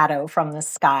its shadow from the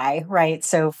sky," right?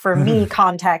 So for me,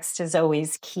 context is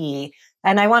always key.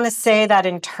 And I want to say that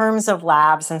in terms of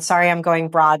labs, and sorry, I'm going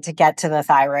broad to get to the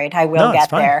thyroid. I will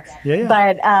get there. Yeah.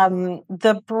 But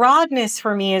the broadness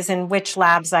for me is in which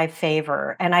labs I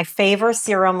favor. And I favor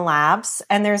serum labs.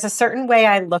 And there's a certain way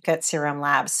I look at serum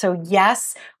labs. So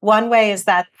yes, one way is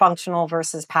that functional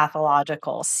versus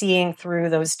pathological, seeing through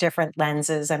those different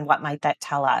lenses and what might that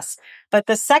tell us. But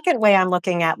the second way I'm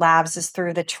looking at labs is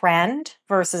through the trend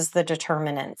versus the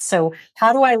determinant. So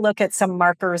how do I look at some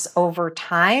markers over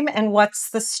time, and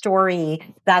what's the story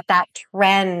that that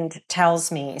trend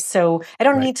tells me? So I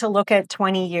don't need to look at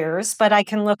 20 years, but I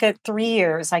can look at 3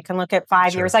 years. I can look at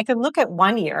 5 years. I can look at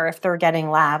 1 year if they're getting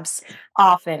labs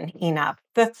often enough.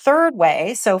 The third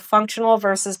way, so functional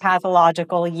versus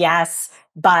pathological, yes,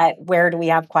 but where do we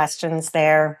have questions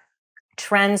there?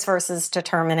 Trends versus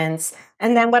determinants,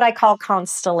 and then what I call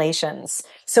constellations.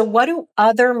 So what do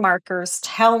other markers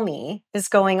tell me is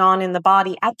going on in the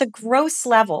body at the gross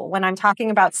level when I'm talking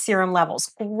about serum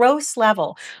levels? Gross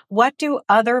level. What do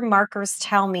other markers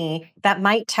tell me that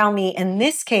might tell me, in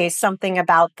this case, something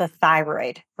about the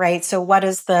thyroid, right? So what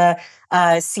does the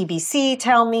CBC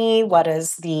tell me? What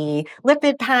does the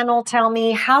lipid panel tell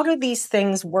me? How do these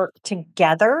things work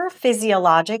together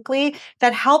physiologically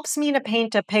that helps me to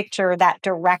paint a picture that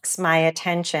directs my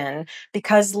attention?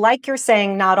 Because like you're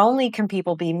saying, not only can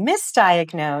people be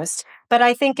misdiagnosed, but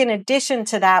I think in addition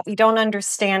to that, we don't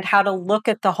understand how to look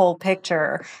at the whole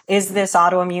picture. Is this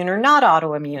autoimmune or not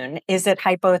autoimmune? Is it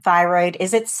hypothyroid?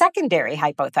 Is it secondary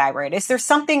hypothyroid? Is there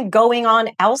something going on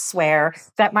elsewhere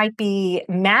that might be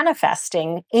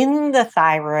manifesting in the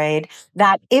thyroid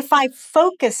that if I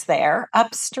focus there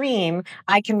upstream,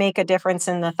 I can make a difference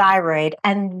in the thyroid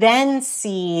and then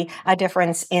see a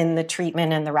difference in the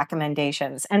treatment and the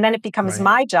recommendations. And then it becomes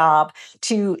my job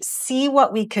to see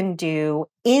what we can do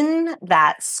in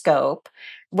that scope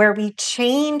where we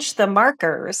change the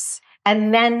markers.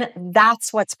 And then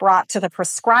that's what's brought to the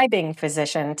prescribing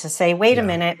physician to say, wait a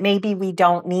minute, maybe we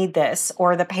don't need this.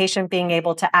 Or the patient being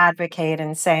able to advocate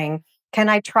and saying, can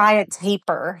I try a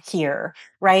taper here?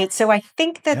 Right. So I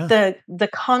think that the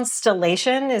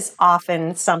constellation is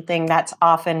often something that's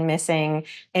often missing,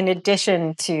 in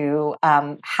addition to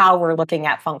how we're looking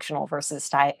at functional versus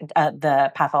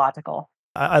the pathological.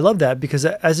 I love that, because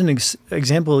as an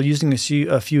example, using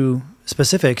a few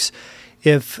specifics,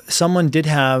 if someone did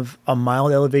have a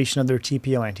mild elevation of their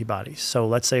TPO antibodies, so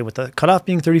let's say with the cutoff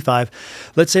being 35,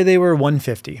 let's say they were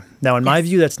 150. Now, in my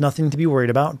view, that's nothing to be worried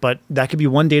about, but that could be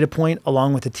one data point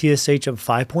along with a TSH of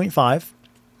 5.5.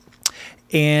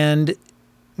 And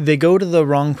they go to the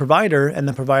wrong provider, and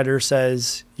the provider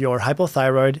says, you're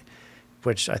hypothyroid,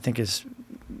 which I think is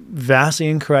vastly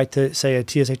incorrect to say a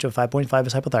TSH of 5.5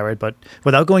 is hypothyroid, but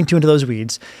without going too into those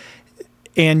weeds,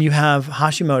 and you have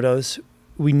Hashimoto's,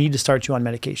 we need to start you on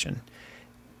medication.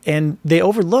 And they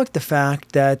overlook the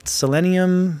fact that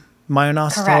selenium,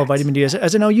 myoinositol, vitamin D,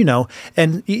 as I know you know,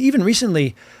 and even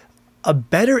recently, a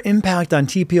better impact on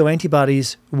TPO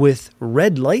antibodies with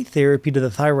red light therapy to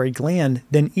the thyroid gland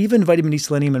than even vitamin D,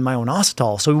 selenium, and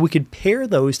myoinositol. So we could pair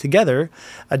those together,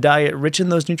 a diet rich in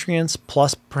those nutrients,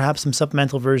 plus perhaps some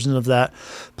supplemental versions of that,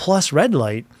 plus red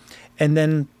light, and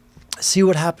then see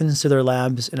what happens to their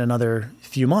labs in another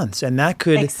few months. And that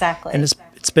could, Exactly. and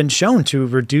it's been shown to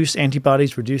reduce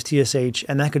antibodies, reduce TSH,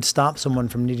 and that could stop someone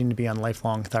from needing to be on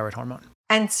lifelong thyroid hormone.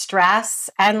 And stress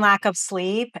and lack of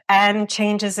sleep and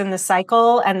changes in the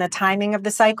cycle and the timing of the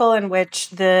cycle in which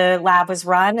the lab was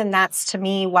run. And that's, to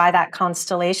me, why that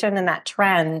constellation and that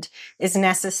trend is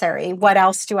necessary. What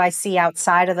else do I see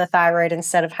outside of the thyroid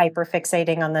instead of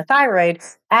hyperfixating on the thyroid?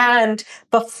 And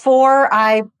before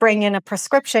I bring in a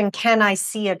prescription, can I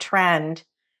see a trend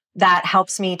that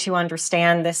helps me to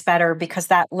understand this better? Because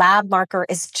that lab marker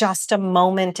is just a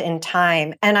moment in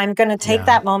time. And I'm going to take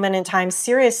that moment in time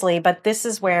seriously. But this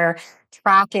is where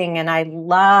tracking, and I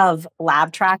love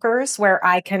lab trackers where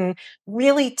I can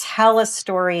really tell a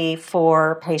story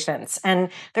for patients. And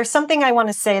there's something I want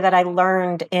to say that I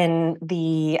learned in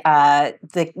the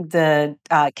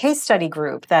case study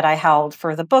group that I held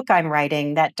for the book I'm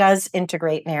writing that does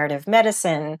integrate narrative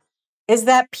medicine, is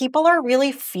that people are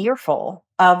really fearful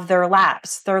of their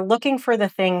labs. They're looking for the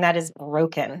thing that is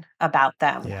broken about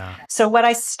them. Yeah. So what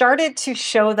I started to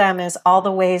show them is all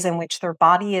the ways in which their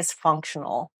body is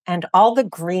functional and all the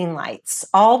green lights,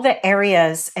 all the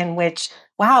areas in which,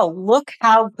 wow, look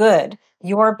how good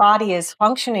your body is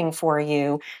functioning for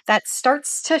you. That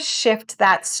starts to shift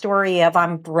that story of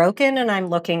I'm broken and I'm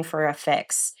looking for a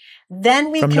fix.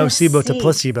 Then we From can nocebo see, to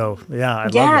placebo. Yeah, I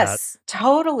love that. yes,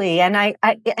 totally. And I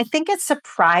think it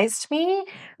surprised me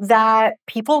that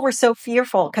people were so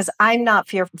fearful because I'm not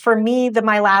fearful. For me,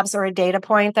 my labs are a data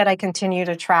point that I continue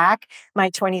to track.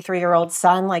 My 23-year-old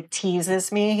son like teases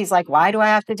me. He's like, why do I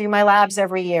have to do my labs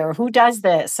every year? Who does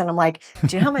this? And I'm like,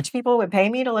 do you know how much people would pay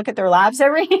me to look at their labs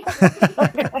every year?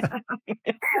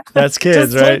 That's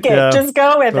kids, Just right? take it. Yeah. Just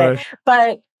go with Right. it.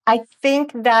 But I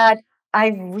think that I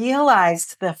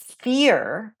realized the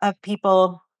fear of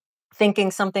people thinking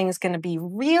something's going to be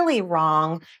really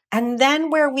wrong. And then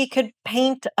where we could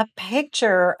paint a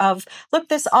picture of, look,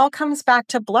 this all comes back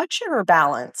to blood sugar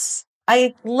balance.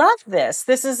 I love this.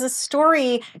 This is a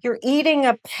story. You're eating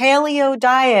a paleo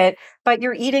diet, but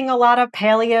you're eating a lot of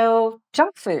paleo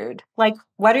junk food. Like,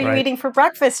 what are you Right. eating for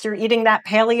breakfast? You're eating that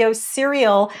paleo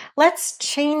cereal. Let's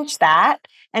change that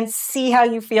and see how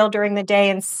you feel during the day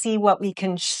and see what we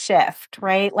can shift,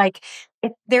 right? Like,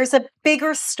 there's a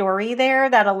bigger story there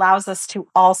that allows us to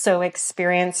also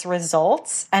experience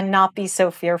results and not be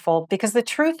so fearful. Because the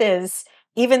truth is,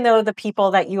 even though the people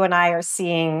that you and I are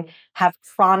seeing have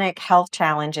chronic health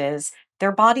challenges,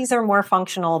 their bodies are more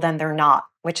functional than they're not,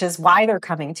 which is why they're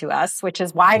coming to us, which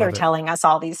is why they're Love it. telling us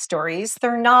all these stories.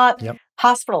 They're not Yep.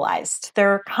 hospitalized.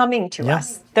 They're coming to Yeah.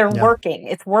 us. They're Yeah. working.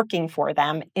 It's working for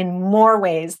them in more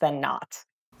ways than not.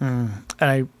 And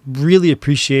I really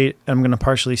appreciate, and I'm going to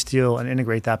partially steal and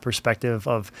integrate that perspective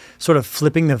of sort of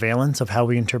flipping the valence of how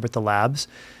we interpret the labs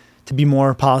to be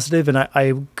more positive. And I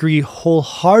agree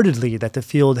wholeheartedly that the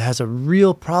field has a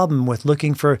real problem with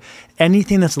looking for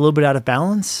anything that's a little bit out of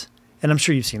balance. And I'm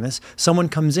sure you've seen this. Someone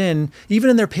comes in,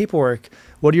 even in their paperwork,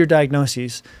 what are your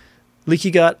diagnoses? Leaky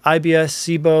gut, IBS,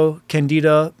 SIBO,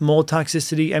 Candida, mold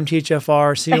toxicity,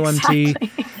 MTHFR, COMT. Exactly.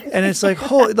 And it's like,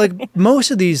 like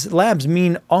most of these labs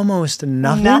mean almost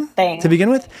nothing to begin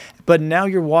with. But now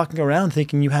you're walking around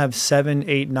thinking you have 7,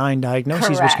 8, 9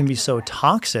 diagnoses, which can be so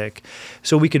toxic.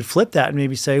 So we could flip that and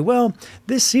maybe say, well,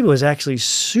 this SIBO is actually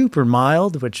super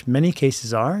mild, which many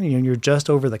cases are. You're just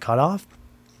over the cutoff.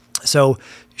 So it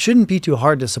shouldn't be too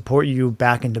hard to support you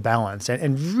back into balance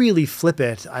and really flip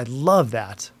it. I love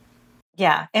that.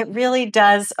 Yeah, it really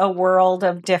does a world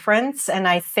of difference. And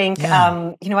I think,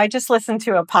 I just listened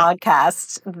to a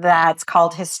podcast that's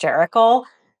called Hysterical,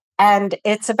 and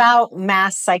it's about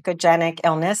mass psychogenic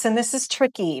illness. And this is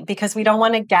tricky because we don't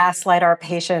want to gaslight our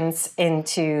patients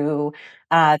into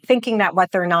thinking that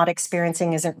what they're not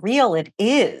experiencing isn't real. It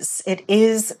is. It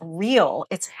is real.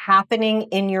 It's happening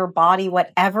in your body.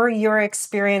 Whatever you're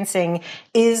experiencing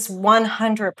is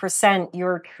 100%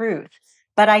 your truth.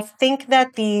 But I think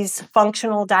that these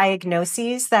functional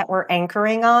diagnoses that we're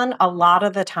anchoring on a lot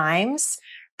of the times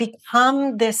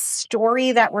become this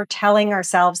story that we're telling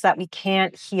ourselves that we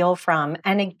can't heal from.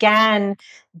 And again,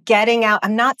 getting out,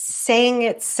 I'm not saying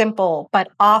it's simple, but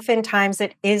oftentimes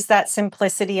it is that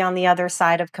simplicity on the other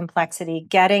side of complexity,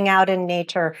 getting out in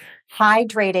nature,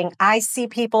 hydrating. I see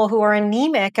people who are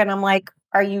anemic and I'm like,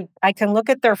 I can look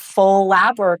at their full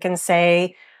lab work and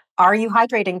say, Are you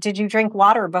hydrating? Did you drink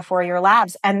water before your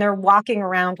labs? And they're walking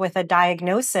around with a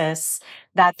diagnosis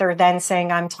that they're then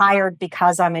saying, I'm tired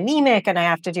because I'm anemic and I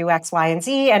have to do X, Y, and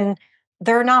Z. And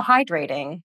they're not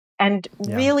hydrating. And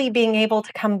Yeah. really being able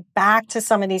to come back to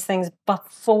some of these things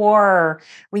before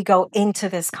we go into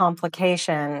this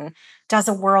complication does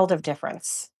a world of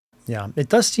difference. Yeah. It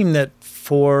does seem that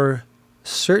for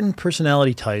certain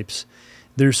personality types,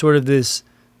 there's sort of this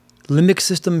limbic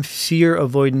system fear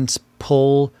avoidance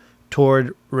pull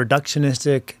toward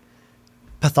reductionistic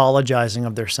pathologizing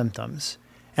of their symptoms.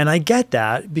 And I get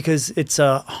that because it's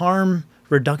a harm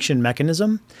reduction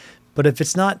mechanism. But if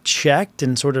it's not checked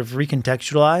and sort of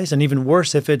recontextualized, and even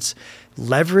worse, if it's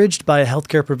leveraged by a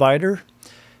healthcare provider,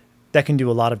 that can do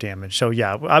a lot of damage. So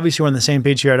yeah, obviously we're on the same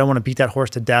page here. I don't want to beat that horse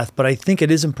to death, but I think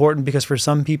it is important because for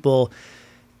some people,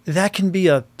 that can be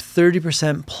a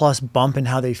 30% plus bump in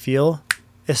how they feel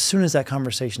as soon as that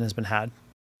conversation has been had.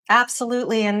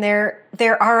 Absolutely. And there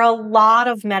are a lot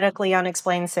of medically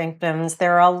unexplained symptoms.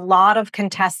 There are a lot of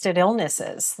contested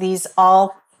illnesses. These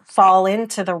all fall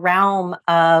into the realm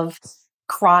of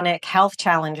chronic health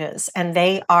challenges, and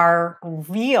they are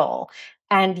real.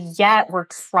 And yet we're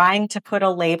trying to put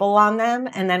a label on them,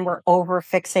 and then we're over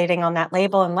fixating on that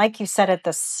label. And like you said at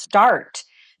the start,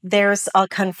 there's a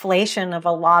conflation of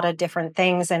a lot of different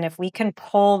things. And if we can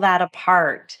pull that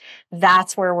apart,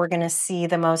 that's where we're going to see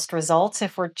the most results.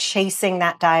 If we're chasing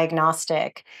that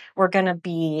diagnostic, we're going to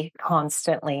be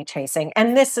constantly chasing.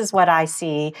 And this is what I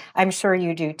see. I'm sure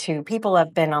you do too. People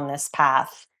have been on this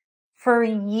path for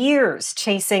years,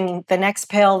 chasing the next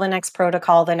pill, the next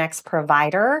protocol, the next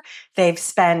provider. They've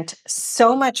spent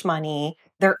so much money.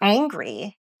 They're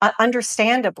angry,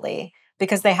 understandably,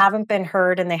 because they haven't been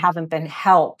heard and they haven't been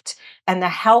helped. And the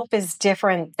help is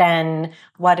different than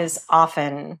what is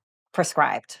often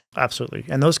prescribed. Absolutely.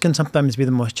 And those can sometimes be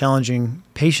the most challenging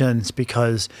patients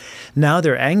because now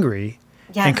they're angry.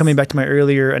 Yes. And coming back to my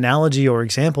earlier analogy or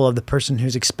example of the person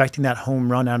who's expecting that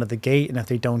home run out of the gate, and if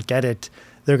they don't get it,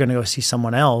 they're going to go see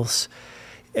someone else.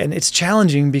 And it's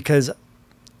challenging because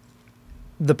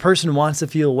the person wants to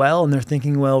feel well and they're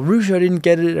thinking, well, Rusha didn't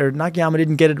get it or Nakayama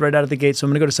didn't get it right out of the gate, so I'm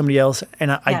going to go to somebody else.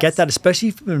 And I get that, especially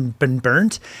if you've been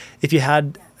burnt. If you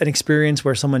had an experience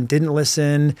where someone didn't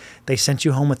listen, they sent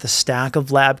you home with a stack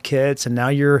of lab kits, and now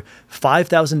you're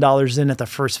 $5,000 in at the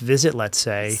first visit, let's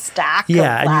say. Stack of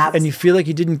labs. And you feel like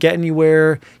you didn't get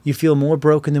anywhere. You feel more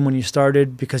broken than when you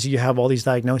started because you have all these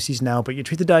diagnoses now, but you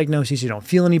treat the diagnoses, you don't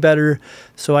feel any better.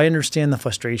 So I understand the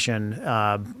frustration.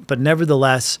 But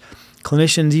nevertheless,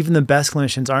 clinicians, even the best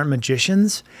clinicians, aren't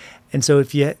magicians. And so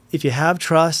if you have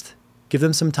trust, give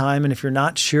them some time. And if you're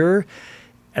not sure,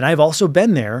 and I've also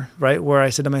been there, right, where I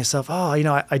said to myself, oh,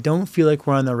 I don't feel like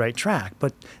we're on the right track.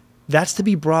 But that's to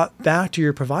be brought back to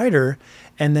your provider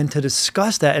and then to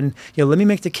discuss that. And, let me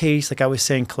make the case, like I was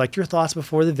saying, collect your thoughts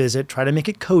before the visit, try to make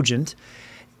it cogent,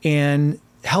 and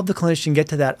help the clinician get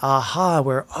to that aha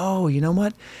where, oh, you know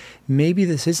what? Maybe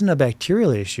this isn't a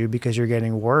bacterial issue because you're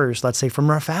getting worse, let's say from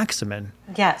rifaximin.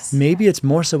 Yes. Maybe it's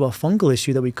more so a fungal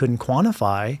issue that we couldn't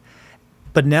quantify,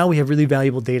 but now we have really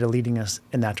valuable data leading us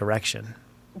in that direction.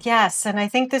 Yes. And I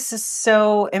think this is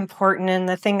so important. And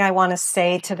the thing I want to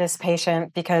say to this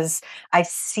patient, because I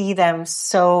see them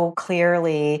so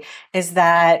clearly, is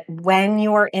that when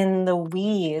you're in the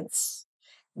weeds,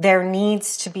 there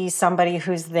needs to be somebody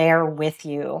who's there with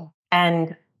you.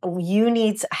 And you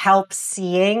need help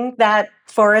seeing that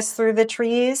forest through the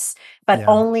trees, but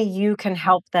only you can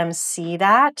help them see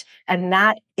that. And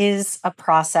that is a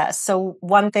process. So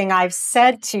one thing I've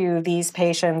said to these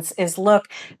patients is, look,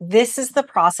 this is the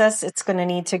process it's going to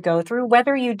need to go through,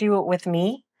 whether you do it with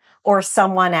me or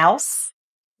someone else.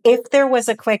 If there was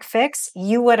a quick fix,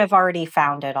 you would have already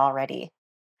found it already.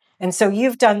 And so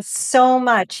you've done so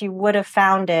much, you would have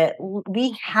found it.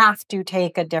 We have to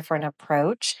take a different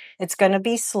approach. It's going to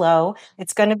be slow.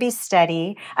 It's going to be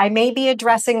steady. I may be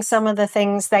addressing some of the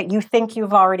things that you think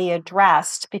you've already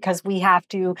addressed because we have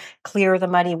to clear the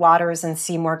muddy waters and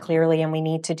see more clearly, and we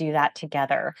need to do that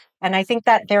together. And I think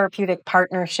that therapeutic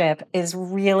partnership is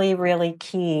really, really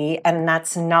key, and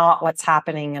that's not what's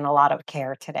happening in a lot of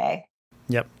care today.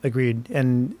 Yep, agreed.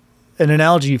 And an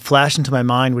analogy flashed into my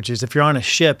mind, which is if you're on a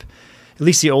ship, at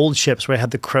least the old ships where I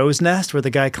had the crow's nest, where the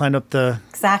guy climbed up the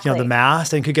the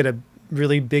mast and could get a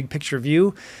really big picture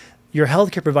view, your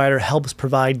healthcare provider helps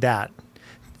provide that.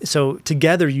 So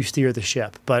together you steer the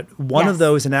ship, but one of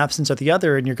those in absence of the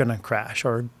other, and you're going to crash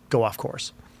or go off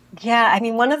course. Yeah, I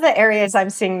mean, one of the areas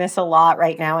I'm seeing this a lot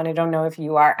right now, and I don't know if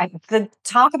you are, the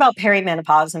talk about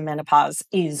perimenopause and menopause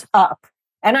is up.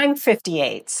 And I'm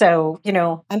 58, so,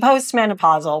 I'm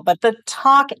postmenopausal, but the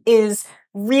talk is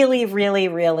really, really,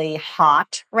 really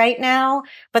hot right now.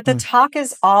 But the Mm. talk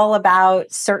is all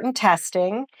about certain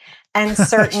testing and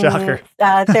certain Shocker.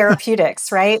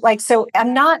 therapeutics, right? Like, so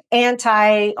I'm not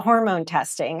anti hormone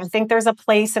testing. I think there's a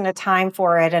place and a time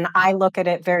for it. And I look at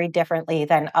it very differently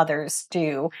than others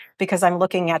do because I'm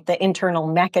looking at the internal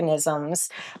mechanisms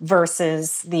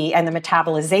versus and the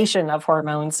metabolization of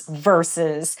hormones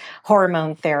versus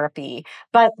hormone therapy.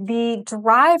 But the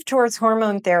drive towards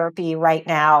hormone therapy right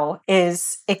now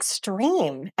is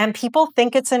extreme, and people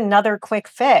think it's another quick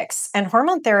fix. And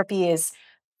hormone therapy is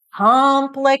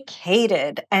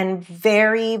complicated and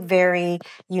very, very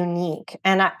unique.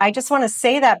 And I just want to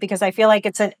say that because I feel like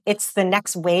it's the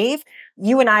next wave.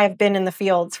 You and I have been in the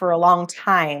fields for a long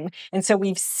time. And so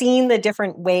we've seen the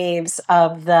different waves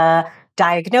of the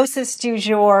diagnosis du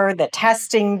jour, the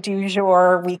testing du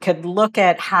jour. We could look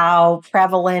at how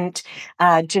prevalent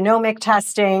genomic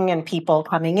testing and people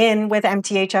coming in with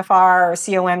MTHFR or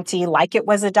COMT like it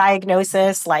was a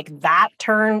diagnosis, like that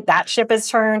ship has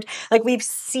turned. Like we've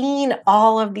seen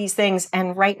all of these things.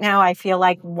 And right now I feel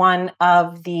like one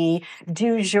of the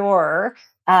du jour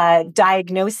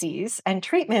diagnoses and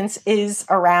treatments is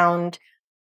around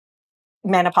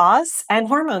menopause and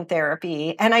hormone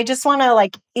therapy. And I just want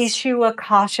to issue a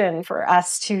caution for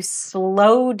us to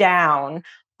slow down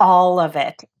all of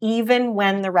it, even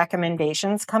when the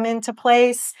recommendations come into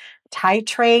place.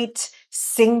 Titrate,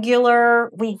 singular.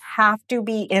 We have to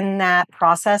be in that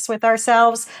process with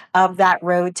ourselves of that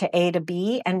road to A to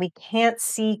B. And we can't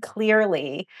see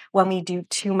clearly when we do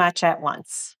too much at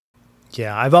once.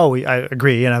 Yeah, I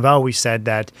agree. And I've always said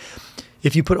that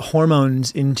if you put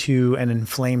hormones into an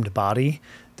inflamed body,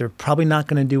 they're probably not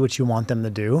going to do what you want them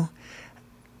to do.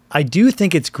 I do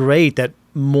think it's great that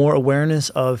more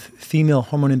awareness of female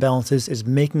hormone imbalances is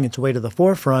making its way to the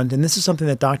forefront. And this is something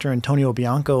that Dr. Antonio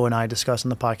Bianco and I discussed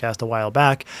on the podcast a while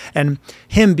back. And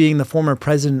him being the former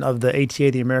president of the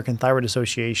ATA, the American Thyroid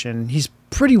Association, he's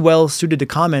pretty well suited to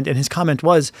comment. And his comment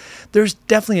was, there's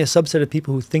definitely a subset of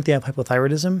people who think they have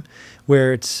hypothyroidism,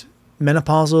 where it's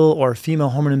menopausal or female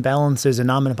hormone imbalances in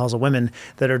non-menopausal women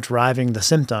that are driving the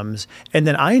symptoms. And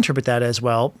then I interpret that as,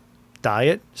 well,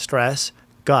 diet, stress,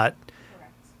 gut,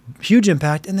 huge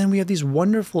impact. And then we have these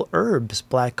wonderful herbs,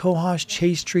 black cohosh,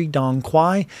 chaste tree, dong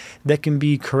quai, that can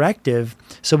be corrective.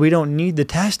 So we don't need the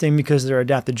testing because they're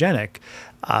adaptogenic.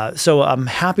 So I'm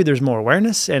happy there's more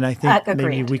awareness. And I think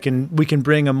maybe we can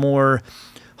bring a more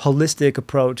holistic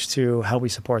approach to how we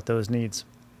support those needs.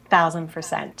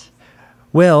 1,000%.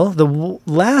 Well, the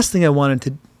last thing I wanted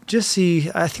to just see,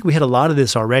 I think we had a lot of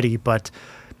this already, but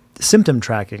symptom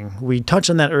tracking. We touched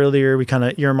on that earlier. We kind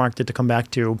of earmarked it to come back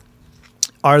to.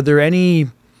 Are there any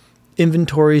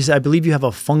inventories? I believe you have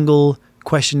a fungal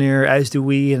questionnaire, as do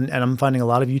we, and I'm finding a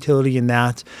lot of utility in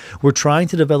that. We're trying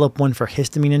to develop one for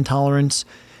histamine intolerance.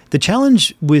 The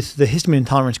challenge with the histamine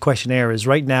intolerance questionnaire is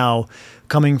right now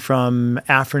coming from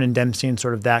Afrin and Dempsey and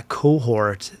sort of that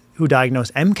cohort who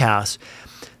diagnosed MCAS.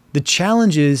 The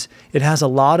challenge is it has a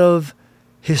lot of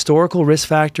historical risk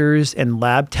factors and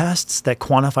lab tests that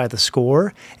quantify the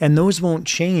score, and those won't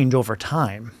change over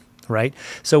time, right?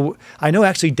 So I know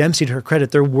actually Dempsey, to her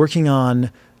credit, they're working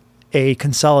on a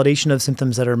consolidation of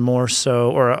symptoms that are more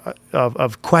so, or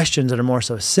of questions that are more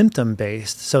so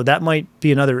symptom-based. So that might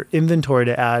be another inventory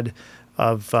to add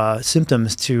of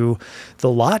symptoms to the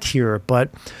lot here.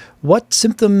 But what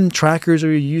symptom trackers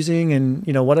are you using, and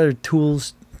what other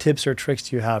tools, tips, or tricks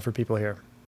do you have for people here?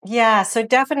 Yeah, so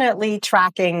definitely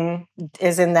tracking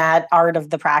is in that art of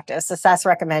the practice. Assess,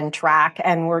 recommend, track.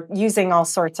 And we're using all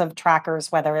sorts of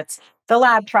trackers, whether it's the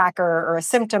lab tracker or a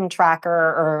symptom tracker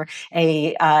or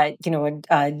a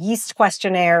yeast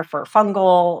questionnaire for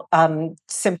fungal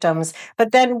symptoms.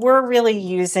 But then we're really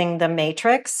using the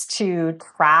matrix to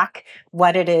track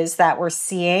what it is that we're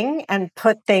seeing and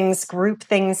group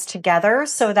things together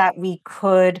so that we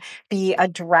could be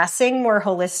addressing more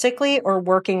holistically or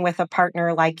working with a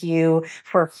partner like you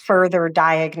for further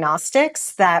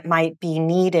diagnostics that might be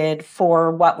needed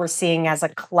for what we're seeing as a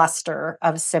cluster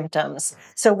of symptoms.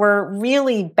 So we're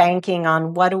really banking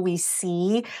on what do we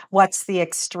see, what's the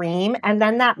extreme, and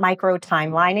then that micro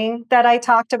timelining that I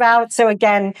talked about. So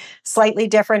again, slightly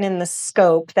different in the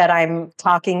scope that I'm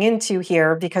talking into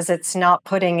here because it's not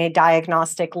putting a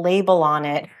diagnostic label on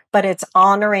it, but it's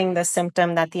honoring the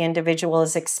symptom that the individual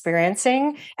is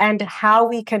experiencing and how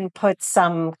we can put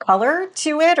some color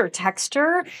to it or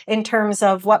texture in terms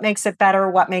of what makes it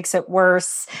better, what makes it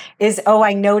worse.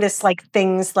 I notice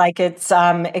things like it's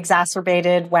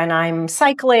exacerbated when I'm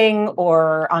cycling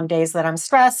or on days that I'm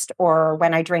stressed or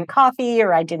when I drink coffee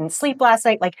or I didn't sleep last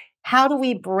night. how do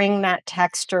we bring that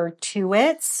texture to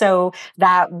it so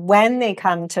that when they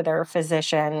come to their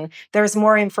physician, there's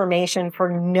more information for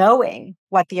knowing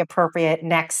what the appropriate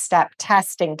next step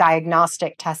testing,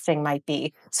 diagnostic testing might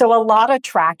be. So a lot of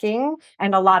tracking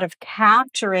and a lot of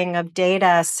capturing of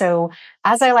data. So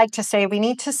as I like to say, we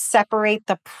need to separate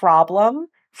the problem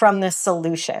from the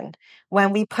solution.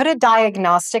 When we put a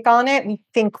diagnostic on it, we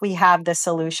think we have the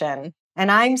solution. And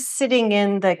I'm sitting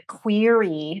in the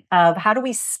query of how do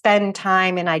we spend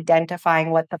time in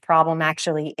identifying what the problem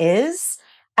actually is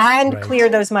and clear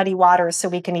those muddy waters so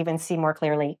we can even see more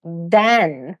clearly.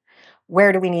 Then,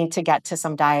 where do we need to get to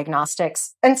some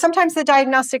diagnostics? And sometimes the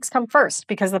diagnostics come first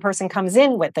because the person comes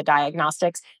in with the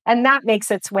diagnostics, and that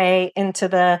makes its way into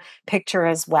the picture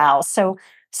as well. So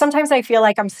sometimes I feel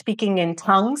like I'm speaking in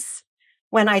tongues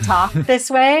when I talk this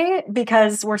way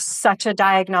because we're such a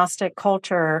diagnostic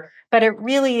culture, but it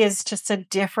really is just a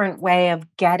different way of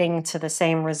getting to the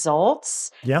same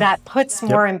results that puts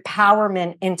more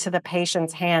empowerment into the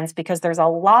patient's hands because there's a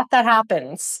lot that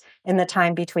happens in the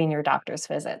time between your doctor's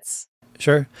visits.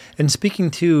 Sure. And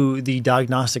speaking to the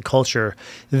diagnostic culture,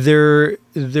 there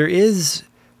is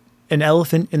an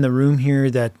elephant in the room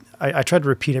here that I try to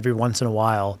repeat every once in a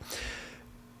while.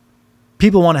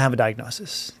 People want to have a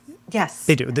diagnosis. Yes.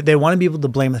 They do. They want to be able to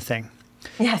blame a thing.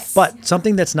 Yes. But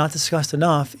something that's not discussed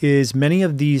enough is many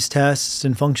of these tests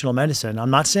in functional medicine. I'm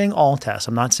not saying all tests.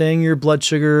 I'm not saying your blood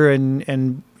sugar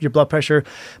and your blood pressure,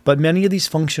 but many of these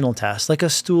functional tests, like a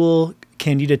stool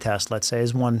candida test, let's say,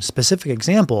 is one specific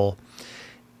example.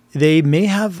 They may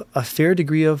have a fair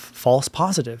degree of false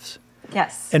positives.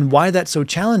 Yes. And why that's so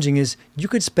challenging is you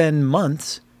could spend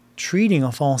months treating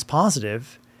a false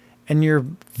positive and you're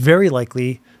very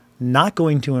likely not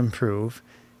going to improve.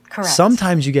 Correct.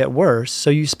 Sometimes you get worse. So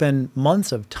you spend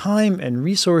months of time and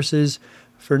resources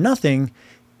for nothing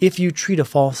if you treat a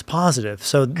false positive.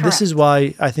 So this is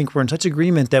why I think we're in such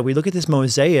agreement that we look at this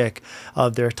mosaic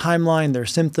of their timeline, their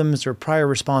symptoms, their prior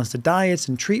response to diets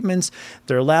and treatments,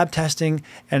 their lab testing,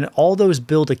 and all those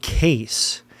build a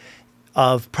case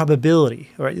of probability,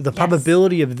 right? The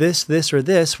probability of this, or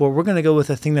this. Well, we're going to go with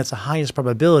the thing that's the highest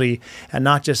probability and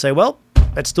not just say, well,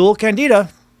 it's stool candida.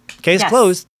 Case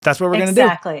closed. That's what we're going to do.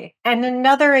 Exactly. And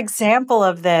another example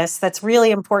of this that's really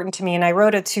important to me, and I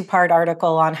wrote a 2-part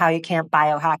article on how you can't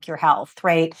biohack your health,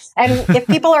 right? And if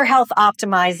people are health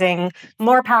optimizing,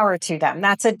 more power to them.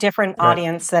 That's a different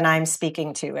audience than I'm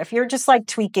speaking to. If you're just like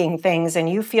tweaking things and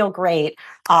you feel great,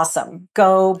 awesome.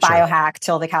 Go biohack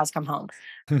till the cows come home.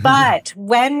 But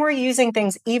when we're using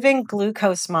things, even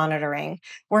glucose monitoring,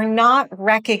 we're not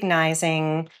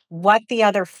recognizing what the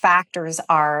other factors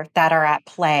are that are at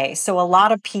play. So a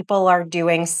lot of people are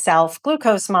doing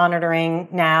self-glucose monitoring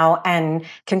now and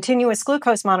continuous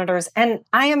glucose monitors, and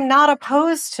I am not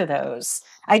opposed to those.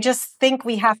 I just think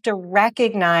we have to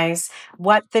recognize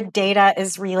what the data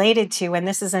is related to. And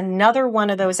this is another one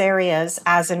of those areas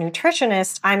as a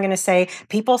nutritionist, I'm going to say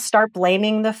people start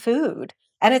blaming the food.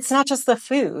 And it's not just the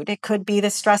food. It could be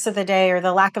the stress of the day or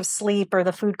the lack of sleep or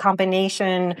the food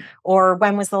combination or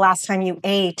when was the last time you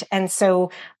ate. And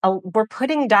so we're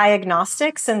putting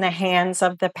diagnostics in the hands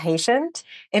of the patient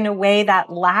in a way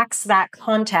that lacks that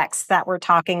context that we're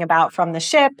talking about from the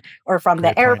ship or from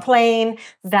the airplane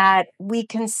that we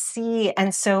can see.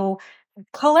 And so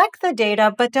collect the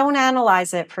data, but don't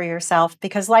analyze it for yourself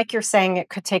because like you're saying, it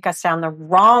could take us down the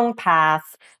wrong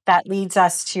path that leads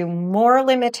us to more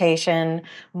limitation,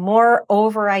 more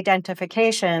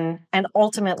over-identification, and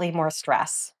ultimately more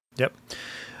stress. Yep.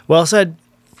 Well said.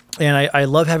 And I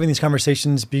love having these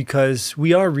conversations because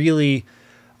we are really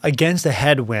against the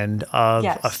headwind of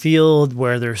a field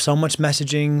where there's so much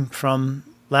messaging from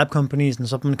lab companies and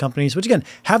supplement companies, which again,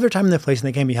 have their time and their place and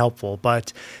they can be helpful,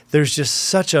 but there's just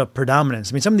such a predominance.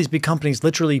 I mean, some of these big companies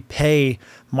literally pay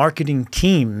marketing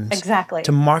teams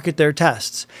to market their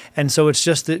tests. And so it's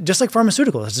just like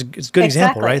pharmaceuticals. It's a good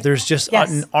example, right? There's just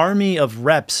an army of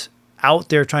reps out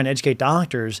there trying to educate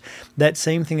doctors. That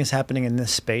same thing is happening in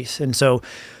this space. And so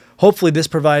hopefully this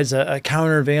provides a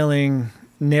countervailing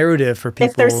narrative for people.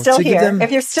 If they're still here,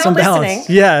 if you're still listening.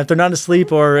 Yeah, if they're not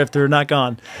asleep or if they're not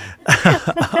gone.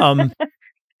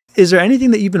 Is there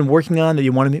anything that you've been working on that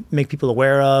you want to make people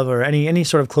aware of or any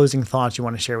sort of closing thoughts you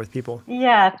want to share with people?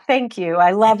 Yeah, thank you.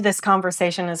 I love this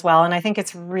conversation as well. And I think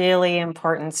it's really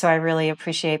important. So I really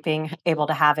appreciate being able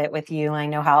to have it with you. I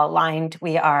know how aligned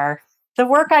we are. The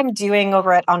work I'm doing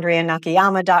over at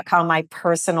AndreaNakayama.com, my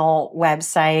personal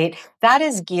website, that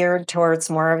is geared towards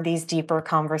more of these deeper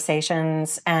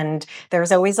conversations. And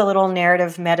there's always a little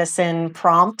narrative medicine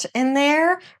prompt in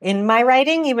there in my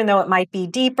writing, even though it might be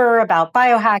deeper about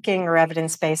biohacking or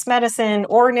evidence-based medicine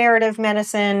or narrative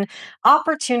medicine,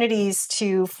 opportunities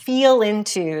to feel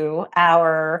into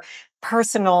our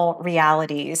personal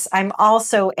realities. I'm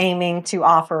also aiming to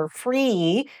offer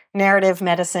free narrative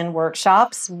medicine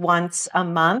workshops once a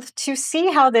month to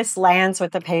see how this lands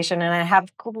with the patient. And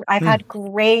I've had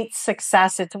great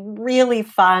success. It's really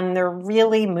fun. They're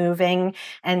really moving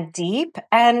and deep.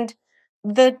 And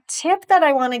the tip that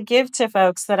I want to give to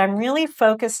folks that I'm really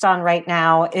focused on right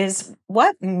now is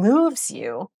what moves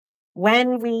you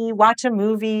when we watch a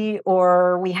movie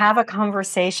or we have a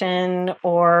conversation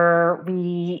or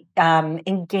we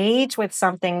engage with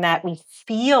something that we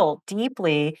feel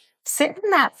deeply. Sit in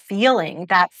that feeling.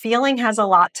 That feeling has a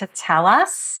lot to tell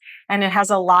us, and it has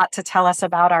a lot to tell us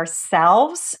about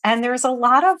ourselves. And there's a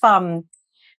lot of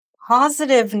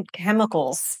positive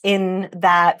chemicals in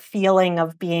that feeling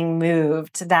of being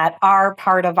moved that are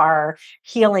part of our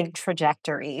healing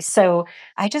trajectory. So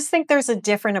I just think there's a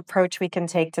different approach we can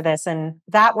take to this. And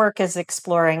that work is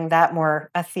exploring that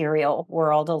more ethereal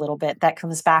world a little bit that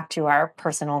comes back to our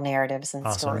personal narratives and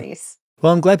stories.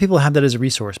 Well, I'm glad people have that as a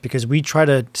resource because we try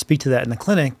to speak to that in the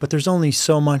clinic, but there's only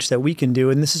so much that we can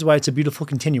do. And this is why it's a beautiful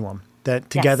continuum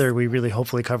that together we really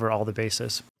hopefully cover all the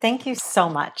bases. Thank you so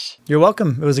much. You're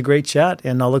welcome. It was a great chat,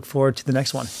 and I'll look forward to the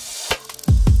next one.